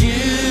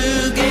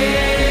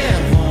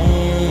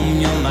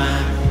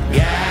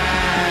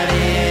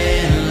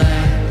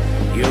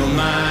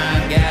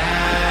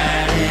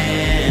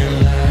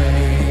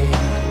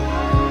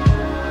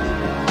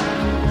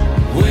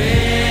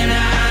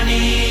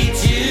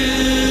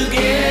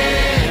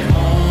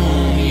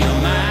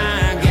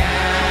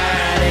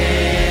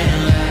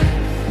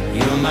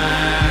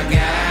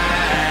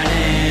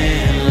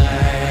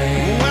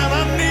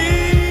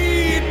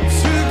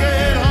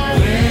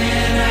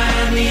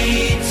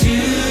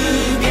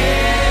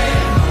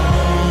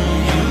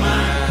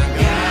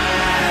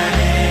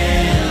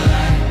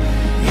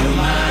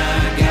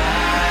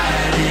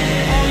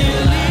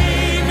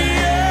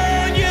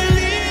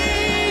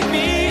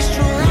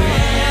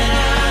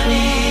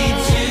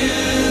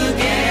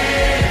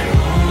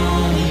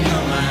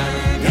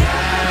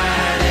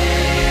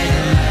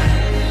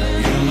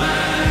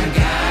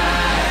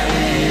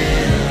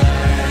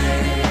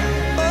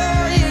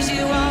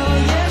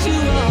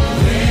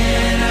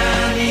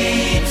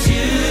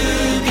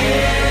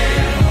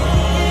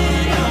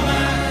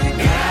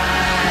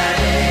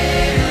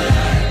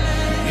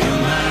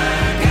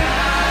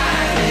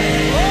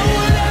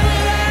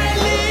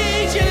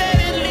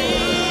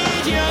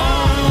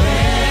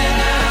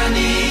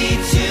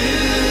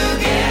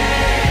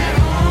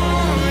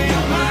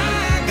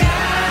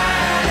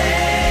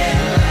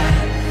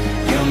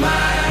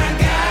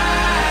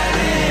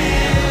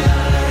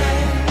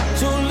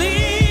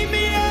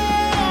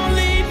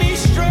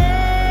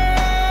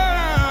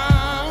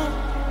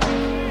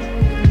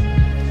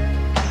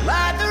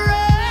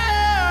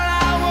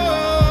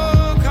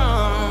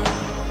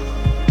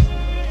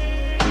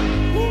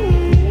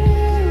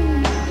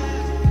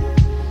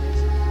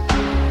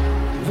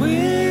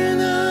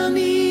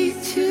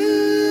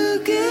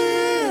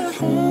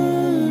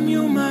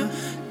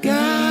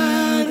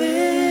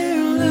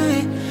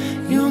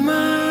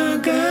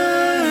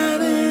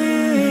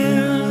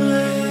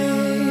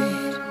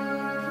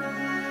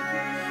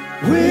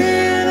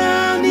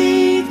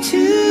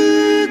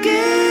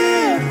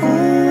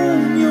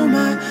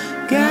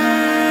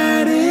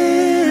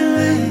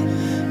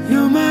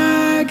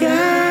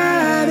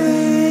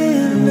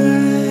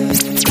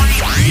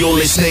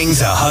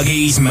listening to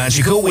Huggy's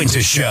Magical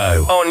Winter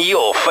Show on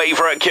your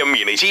favourite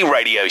community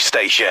radio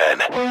station.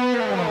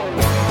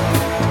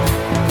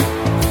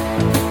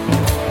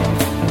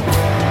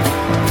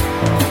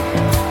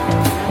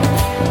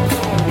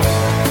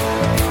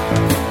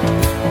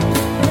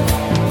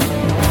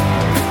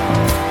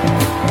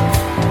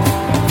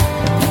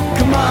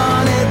 Come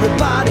on,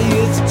 everybody,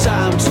 it's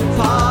time to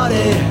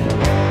party.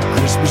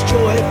 Christmas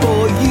joy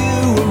for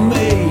you and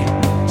me.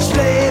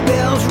 Sleigh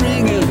bells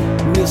ringing,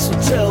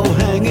 mistletoe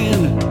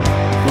hanging,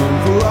 fun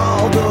for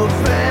all the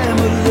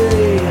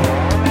family.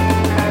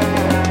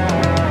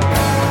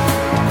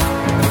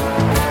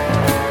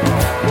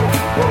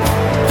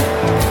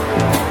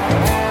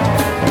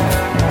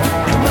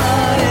 Come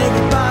on,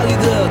 everybody,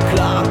 the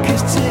clock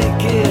is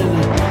ticking.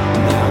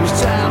 Now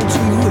it's time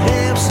to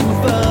have some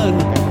fun.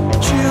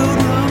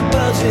 Children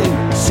buzzing,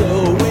 so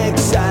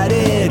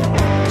excited.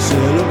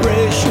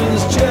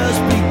 Celebration's just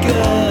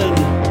begun.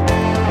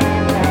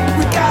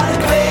 We got a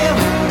glam,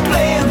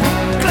 glam,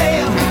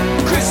 glam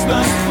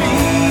Christmas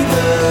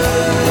fever.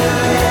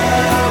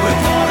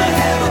 We're gonna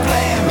have a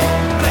glam,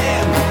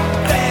 glam,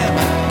 glam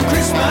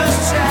Christmas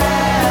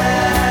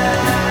time.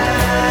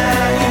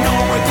 You know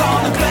we're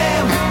gonna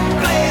glam,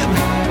 glam,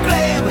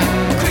 glam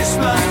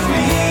Christmas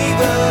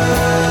fever.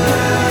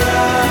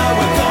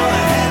 We're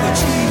gonna have a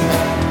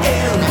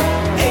G-L-A-M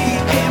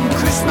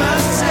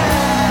Christmas time.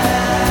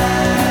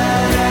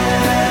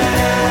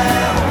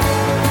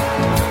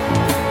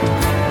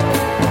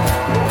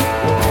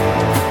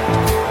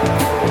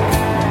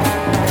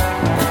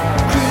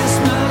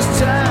 Christmas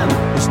time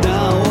is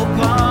now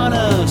upon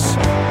us.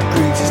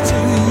 Greetings to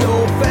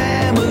your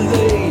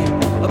family.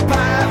 A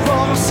pie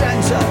for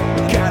Santa,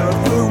 carrot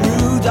for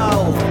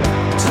Rudolph.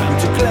 Time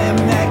to glam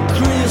that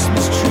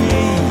Christmas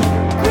tree.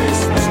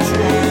 Christmas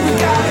tree. We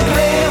got a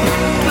glam,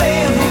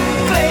 glam,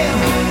 glam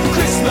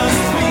Christmas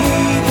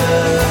fever.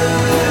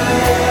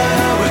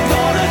 We're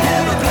gonna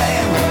have a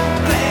glam,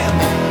 glam,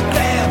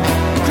 glam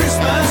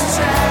Christmas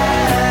time.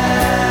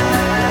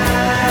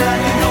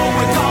 You know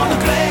we're gonna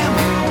glam,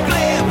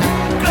 glam,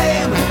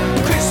 glam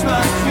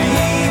Christmas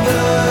fever.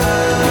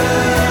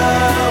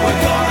 We're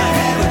gonna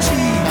have a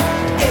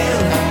G-L-A-M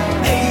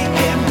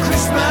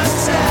Christmas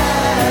time.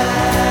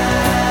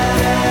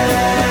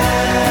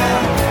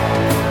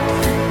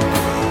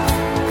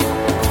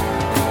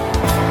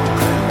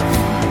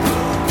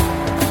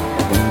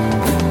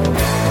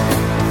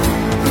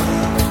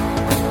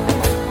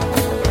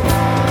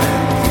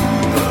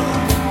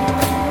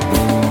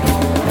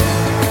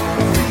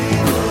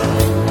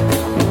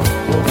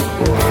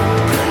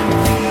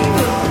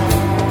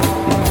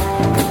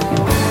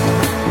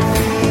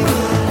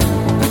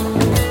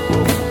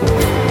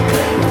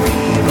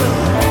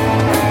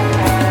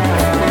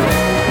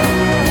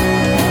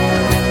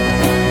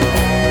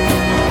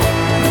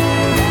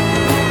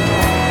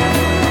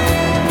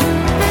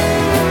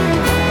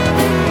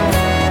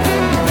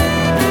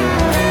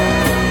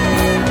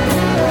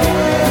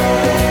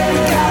 We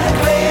got a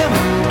glam,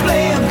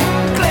 glam,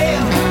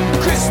 glam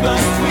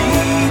Christmas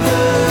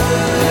fever.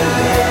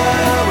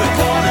 We're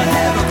gonna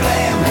have a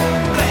glam,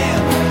 glam,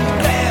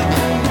 glam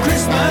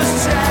Christmas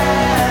time.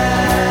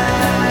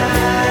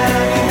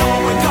 You know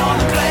we're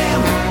gonna glam,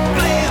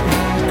 glam,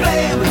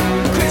 glam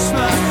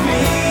Christmas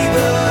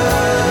fever.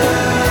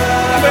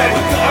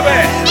 We're gonna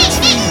have a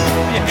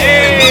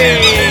G-L-A-M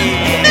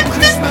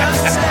Christmas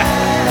time.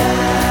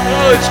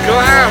 Oh, it's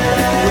glam.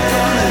 We're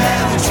gonna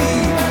have a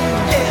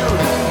G-L-A-M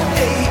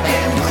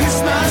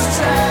Christmas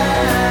time.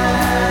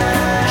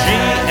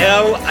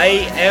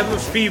 G-L-A-M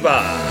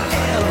fever.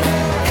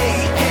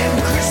 L-A-M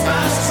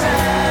Christmas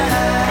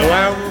time.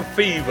 Glam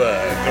fever.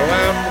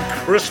 Glam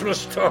Christmas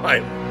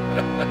time.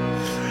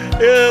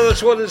 Yeah,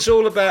 that's what it's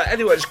all about.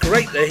 Anyway, it's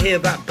great to hear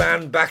that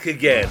band back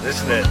again,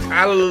 isn't it?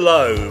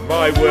 Hello,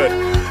 my word.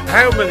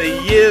 How many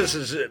years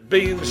has it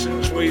been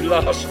since we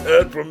last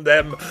heard from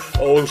them,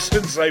 or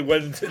since they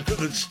went into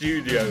the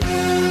studio?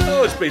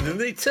 Oh, it's been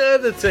an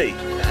eternity.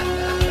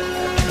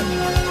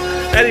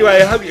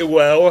 Anyway, I hope you're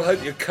well, I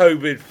hope you're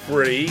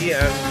COVID-free,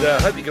 and I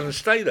hope you're going to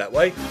stay that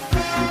way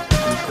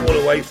all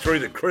the way through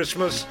the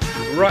Christmas,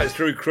 right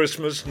through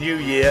Christmas, New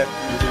Year,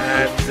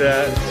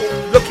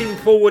 and looking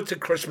forward to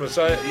Christmas.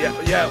 I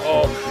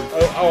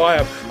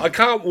am. I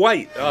can't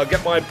wait. I'll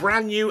get my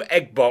brand new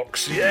egg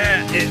box.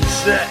 Yeah,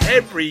 it's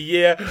every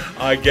year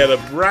I get a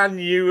brand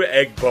new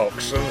egg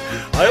box, and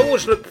I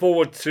always look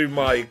forward to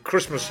my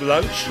Christmas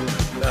lunch.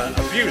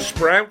 A few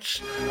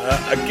sprouts,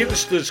 a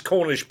Ginster's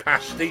Cornish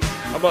pasty.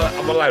 I'm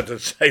allowed to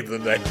say the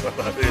name.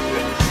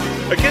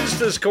 A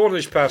Ginster's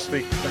Cornish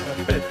pasty.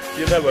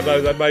 You never know,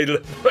 they may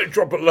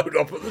drop a load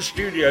off at the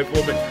studio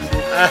for me.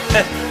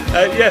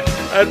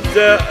 And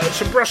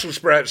some Brussels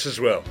sprouts as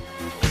well.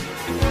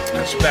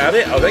 That's about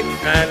it, I think.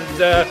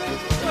 And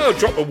a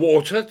drop of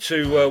water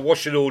to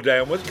wash it all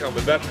down with. Can't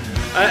be bad.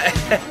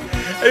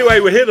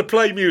 Anyway, we're here to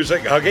play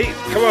music, Huggy.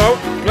 Come on,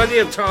 plenty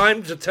of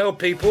time to tell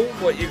people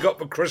what you got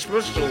for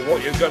Christmas or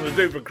what you're going to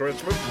do for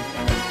Christmas.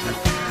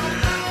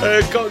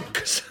 Got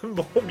some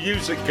more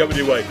music coming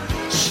your way.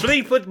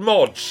 Sleaford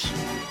Mods.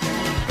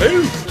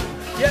 Who?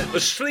 Yeah,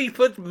 the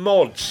Sleaford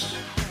Mods.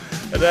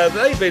 And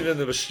they've been in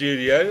the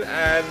studio,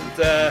 and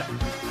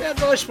yeah,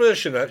 nice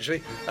version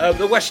actually.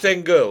 The West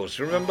End Girls,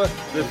 remember?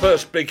 The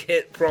first big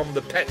hit from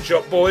the Pet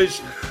Shop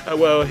Boys?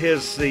 Well,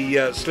 here's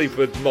the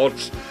Sleaford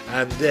Mods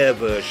and their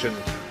version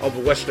of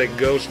the West End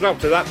Girls. And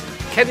after that,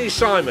 Kenny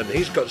Simon,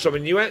 he's got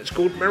something new out, it's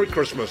called Merry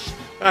Christmas.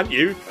 And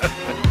you?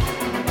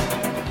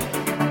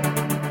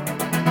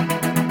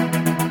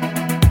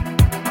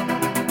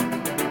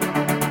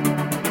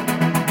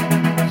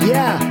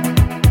 Yeah.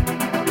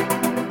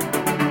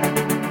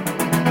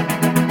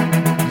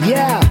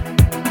 Yeah.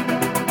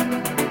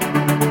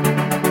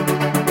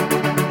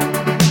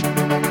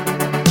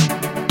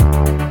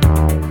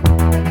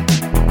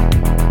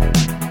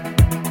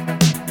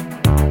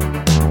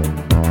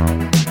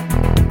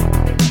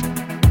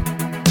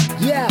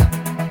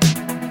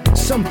 Yeah.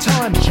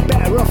 Sometimes you're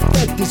better off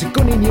dead. There's a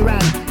gun in your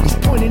hand. He's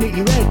pointing at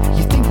your head.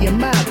 You think you're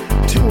mad.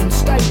 Too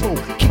unstable.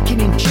 Kicking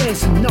in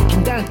chairs and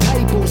knocking down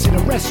tables in a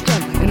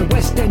restaurant in a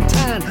West End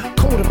town.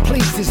 Call the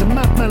police, there's a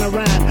madman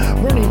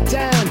around. Running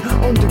down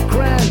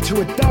underground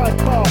to a dive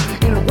bar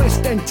in a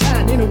West End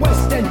town. In a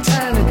West End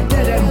town, a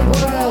dead end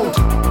world.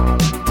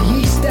 The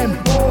East End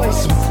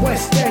boys and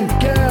West End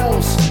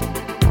girls.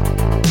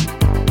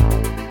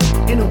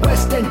 In a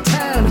West End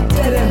town, a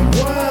dead end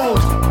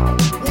world.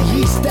 The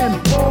East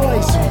End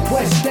boys and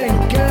West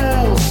End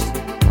girls.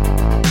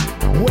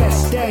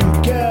 West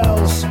End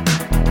girls.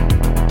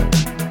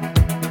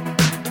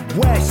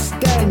 West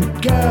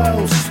End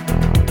girls.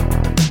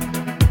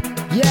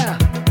 Yeah.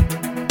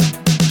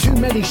 Too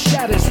many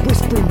shadows,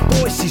 whispering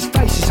voices,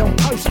 faces on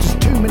posters,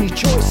 too many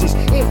choices.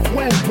 If,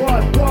 when,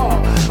 why,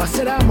 what? I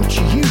said, how much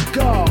have you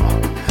got?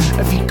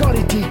 Have you got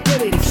it, do you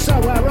get it? If so,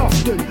 how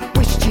often?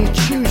 Which do you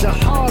choose, a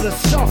hard or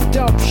soft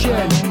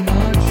option?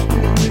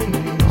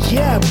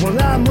 Yeah, well,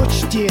 how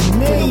much do you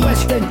need? The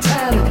West End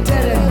town, a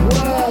dead end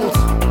world.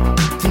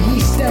 The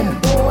East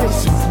End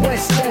boys and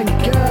West End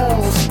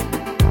girls.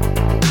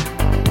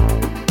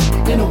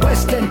 In a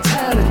West End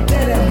town, a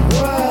dead end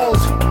world.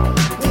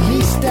 The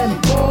East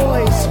End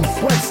boys and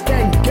West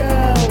End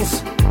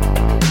girls.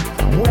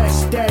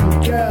 West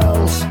End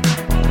girls.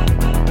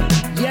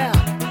 Yeah.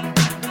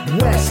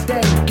 West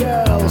End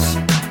girls.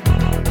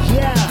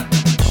 Yeah.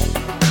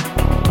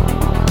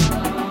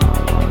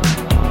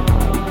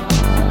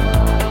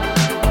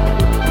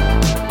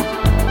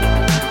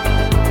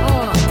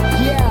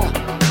 Yeah.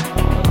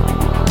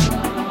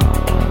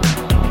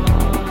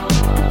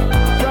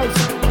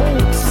 Rose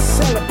boots,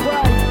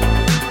 celebrate.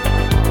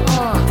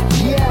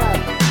 Yeah.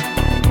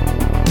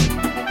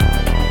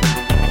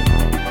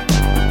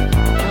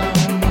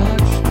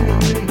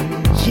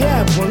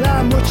 Yeah, well,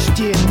 how much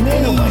do you need?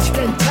 In a West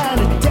End town,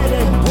 a dead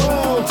end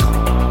world.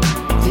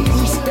 The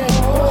East End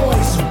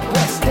boys and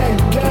West End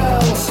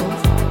girls.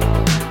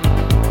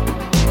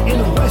 In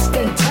a West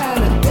End town,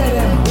 a dead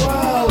end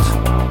world.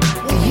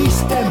 The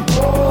East End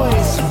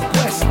boys and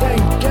West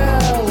End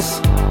girls.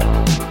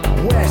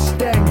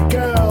 West End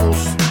girls.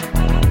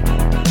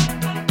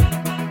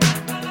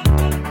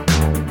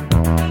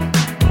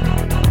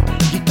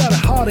 You got a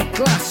heart of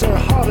glass or a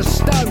heart of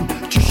stone.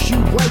 Just you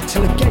wait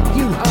till I get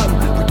you home.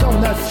 We got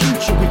no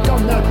future, we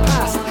got no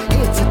past.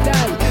 Here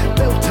today,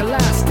 built to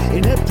last.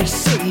 In every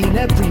city, in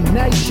every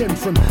nation.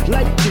 From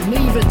Lake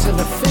Geneva to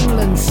the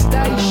Finland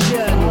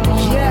station.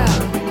 Yeah.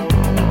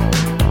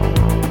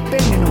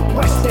 Been in a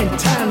West End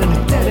town and a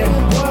dead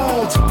end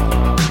world.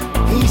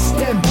 East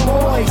End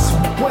boys,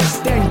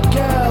 West End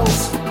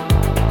girls.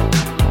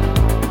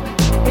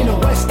 In a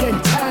West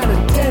End town,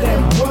 a dead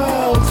end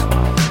world.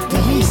 The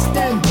East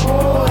End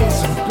boys,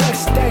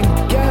 West End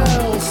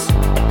girls.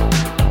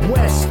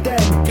 West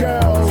End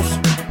girls.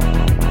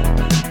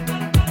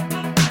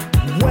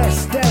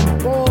 West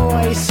End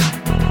boys.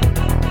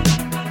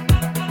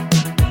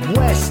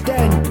 West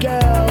End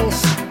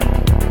girls.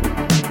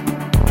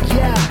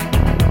 Yeah.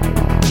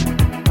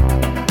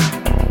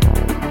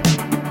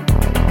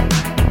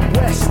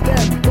 West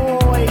End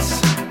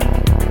boys.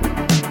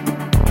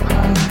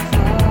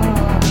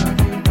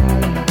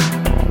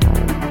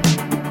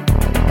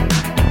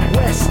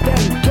 West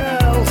End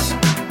girls.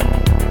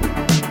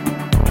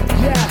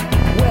 Yeah,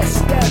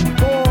 West End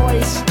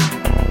boys.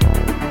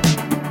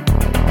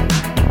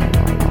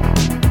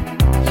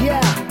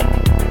 Yeah.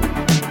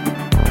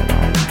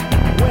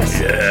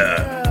 West End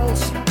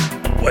girls.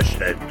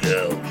 West End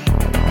Girls.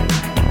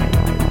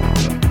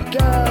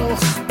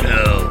 Girls.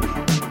 Girls.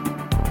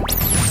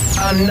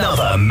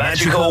 Another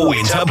magical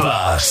winter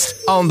blast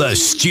on the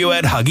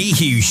Stuart Huggy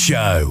Hughes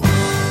Show.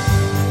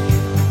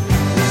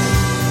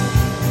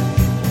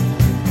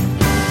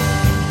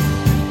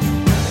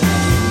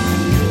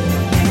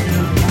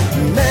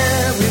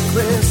 Merry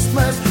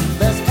Christmas,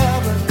 let's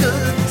have a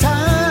good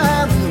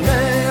time.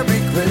 Merry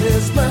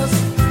Christmas.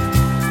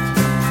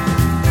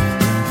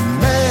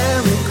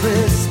 Merry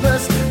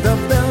Christmas, the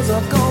bells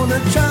are gonna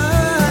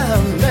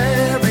chime.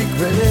 Merry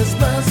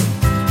Christmas.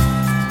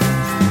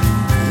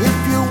 If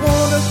you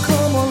wanna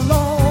come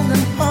along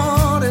and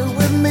party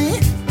with me,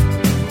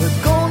 we're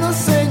gonna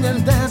sing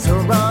and dance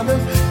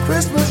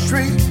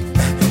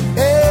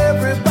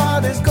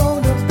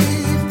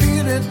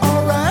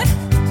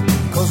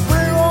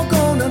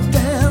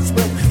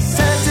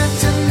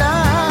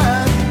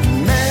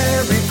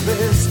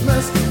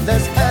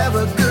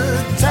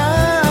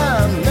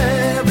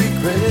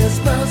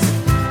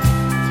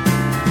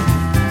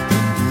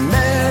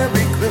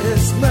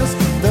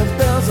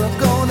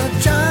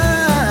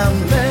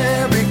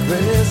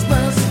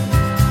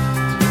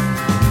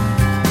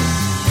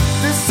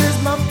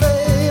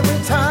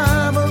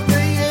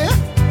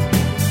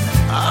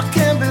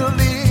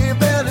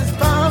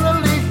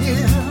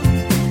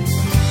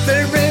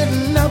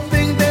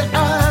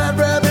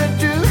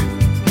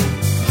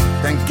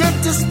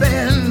to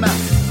spend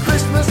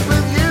Christmas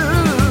with you.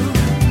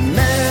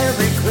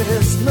 Merry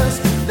Christmas,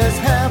 let's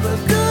have a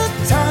good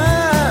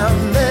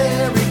time.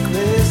 Merry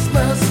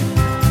Christmas.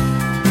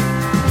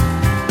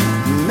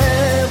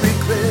 Merry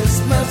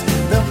Christmas,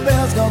 the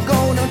bells are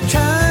gonna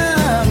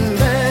chime.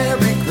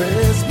 Merry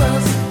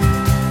Christmas.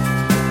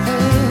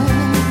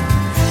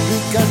 We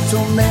got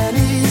so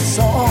many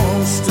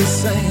songs to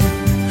sing.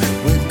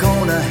 We're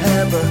gonna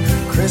have a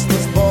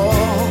Christmas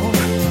ball.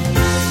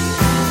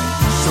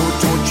 So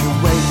don't you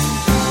wait,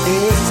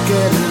 it's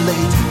getting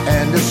late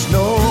and the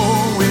snow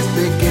is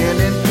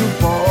beginning to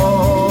fall.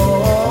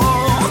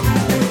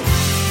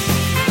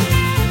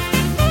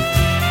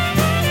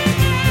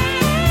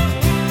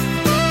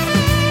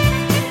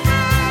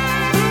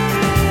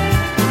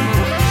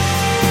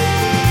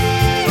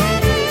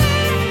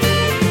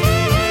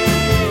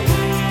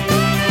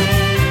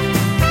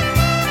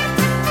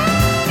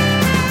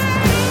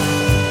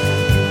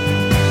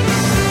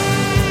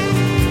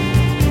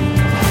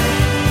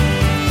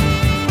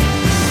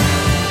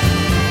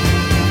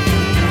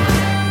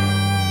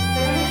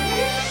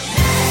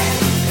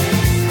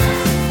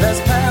 Let's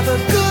have a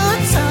good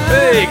time.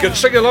 Hey, you can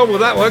sing along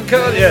with that one,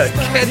 can't you?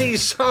 Kenny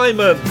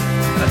Simon.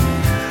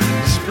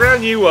 It's a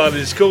brand new one.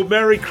 It's called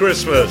Merry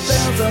Christmas.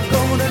 Bells are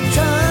gonna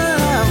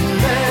chime.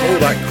 All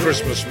that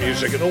Christmas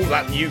music and all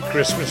that new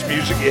Christmas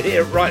music you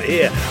hear right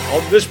here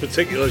on this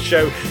particular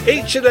show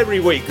each and every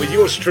week with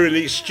yours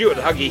truly, Stuart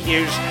Huggy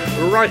Hughes,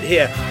 right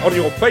here on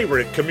your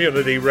favourite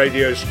community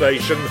radio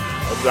station.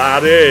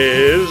 That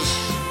is...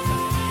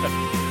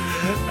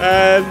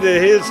 And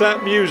here's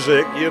that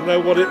music. You know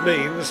what it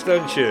means,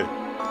 don't you?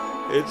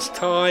 It's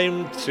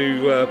time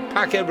to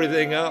pack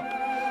everything up,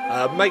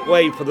 make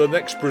way for the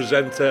next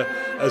presenter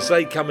as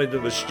they come into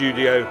the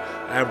studio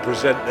and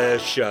present their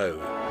show.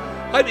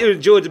 Hope you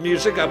enjoyed the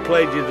music I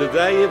played you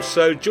today. If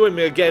so, join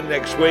me again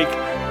next week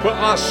for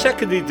our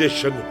second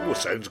edition. Oh,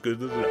 sounds good,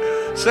 doesn't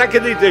it?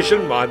 Second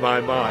edition, my, of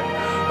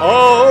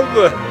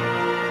the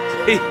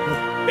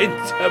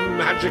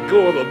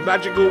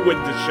Magical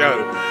Winter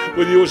Show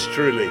with yours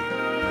truly.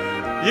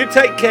 You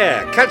take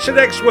care. Catch you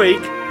next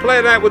week. Play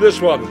it out with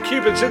this one.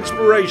 Cupid's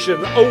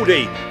Inspiration,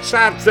 oldie,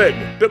 sad thing,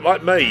 bit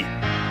like me.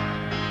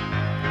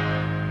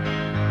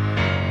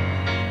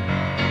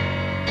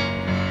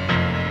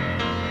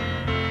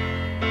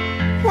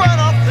 When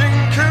I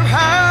think of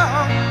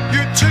how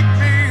you took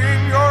me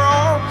in your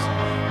arms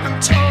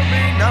and told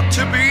me not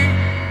to be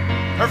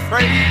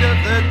afraid of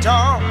the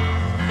dark.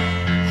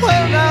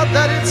 Well, now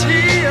that it's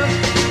here,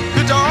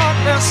 the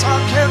darkness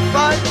I can't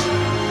fight.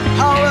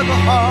 However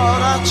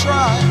hard I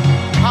try,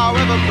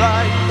 however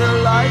bright the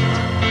light.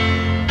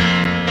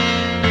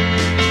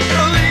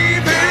 You're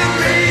leaving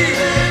me,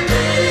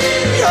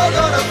 you're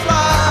gonna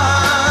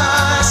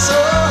fly so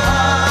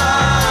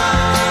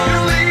high.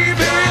 You're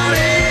leaving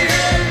me,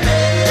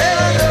 and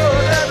I know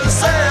that the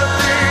sad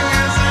thing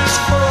is it's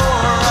for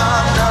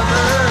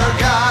another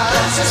guy.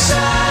 That's the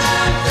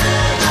sad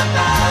thing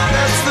about it.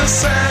 That's the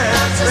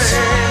sad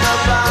thing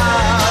about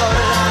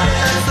it.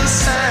 That's the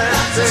sad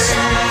thing.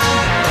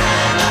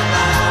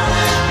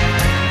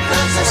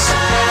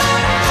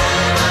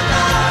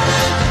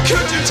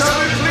 Could you tell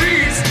me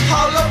please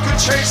how love could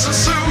chase us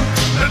soon?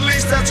 At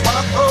least that's what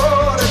I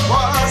thought it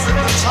was at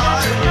the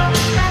time.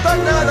 But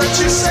now that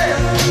you said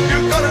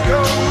you're gonna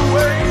go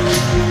away,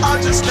 I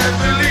just can't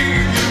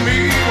believe you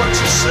mean what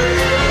you say.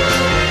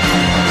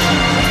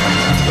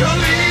 You're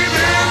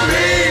leaving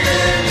me,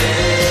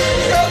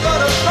 you're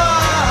gonna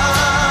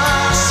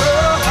fly so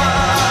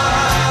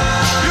high.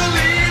 You're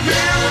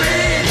leaving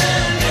me,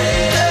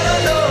 and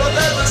I know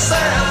that the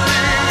sad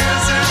thing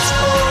is it's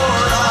for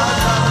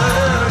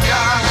another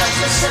guy. That's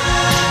the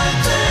sad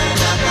thing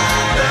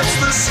about it. That's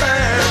the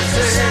sad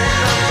thing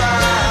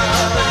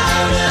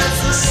about it. That's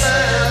the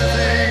sad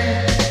thing.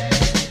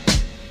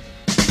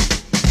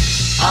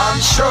 I'm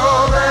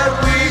sure that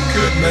we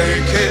could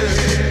make it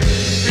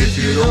if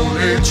you'd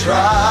only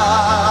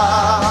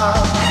try.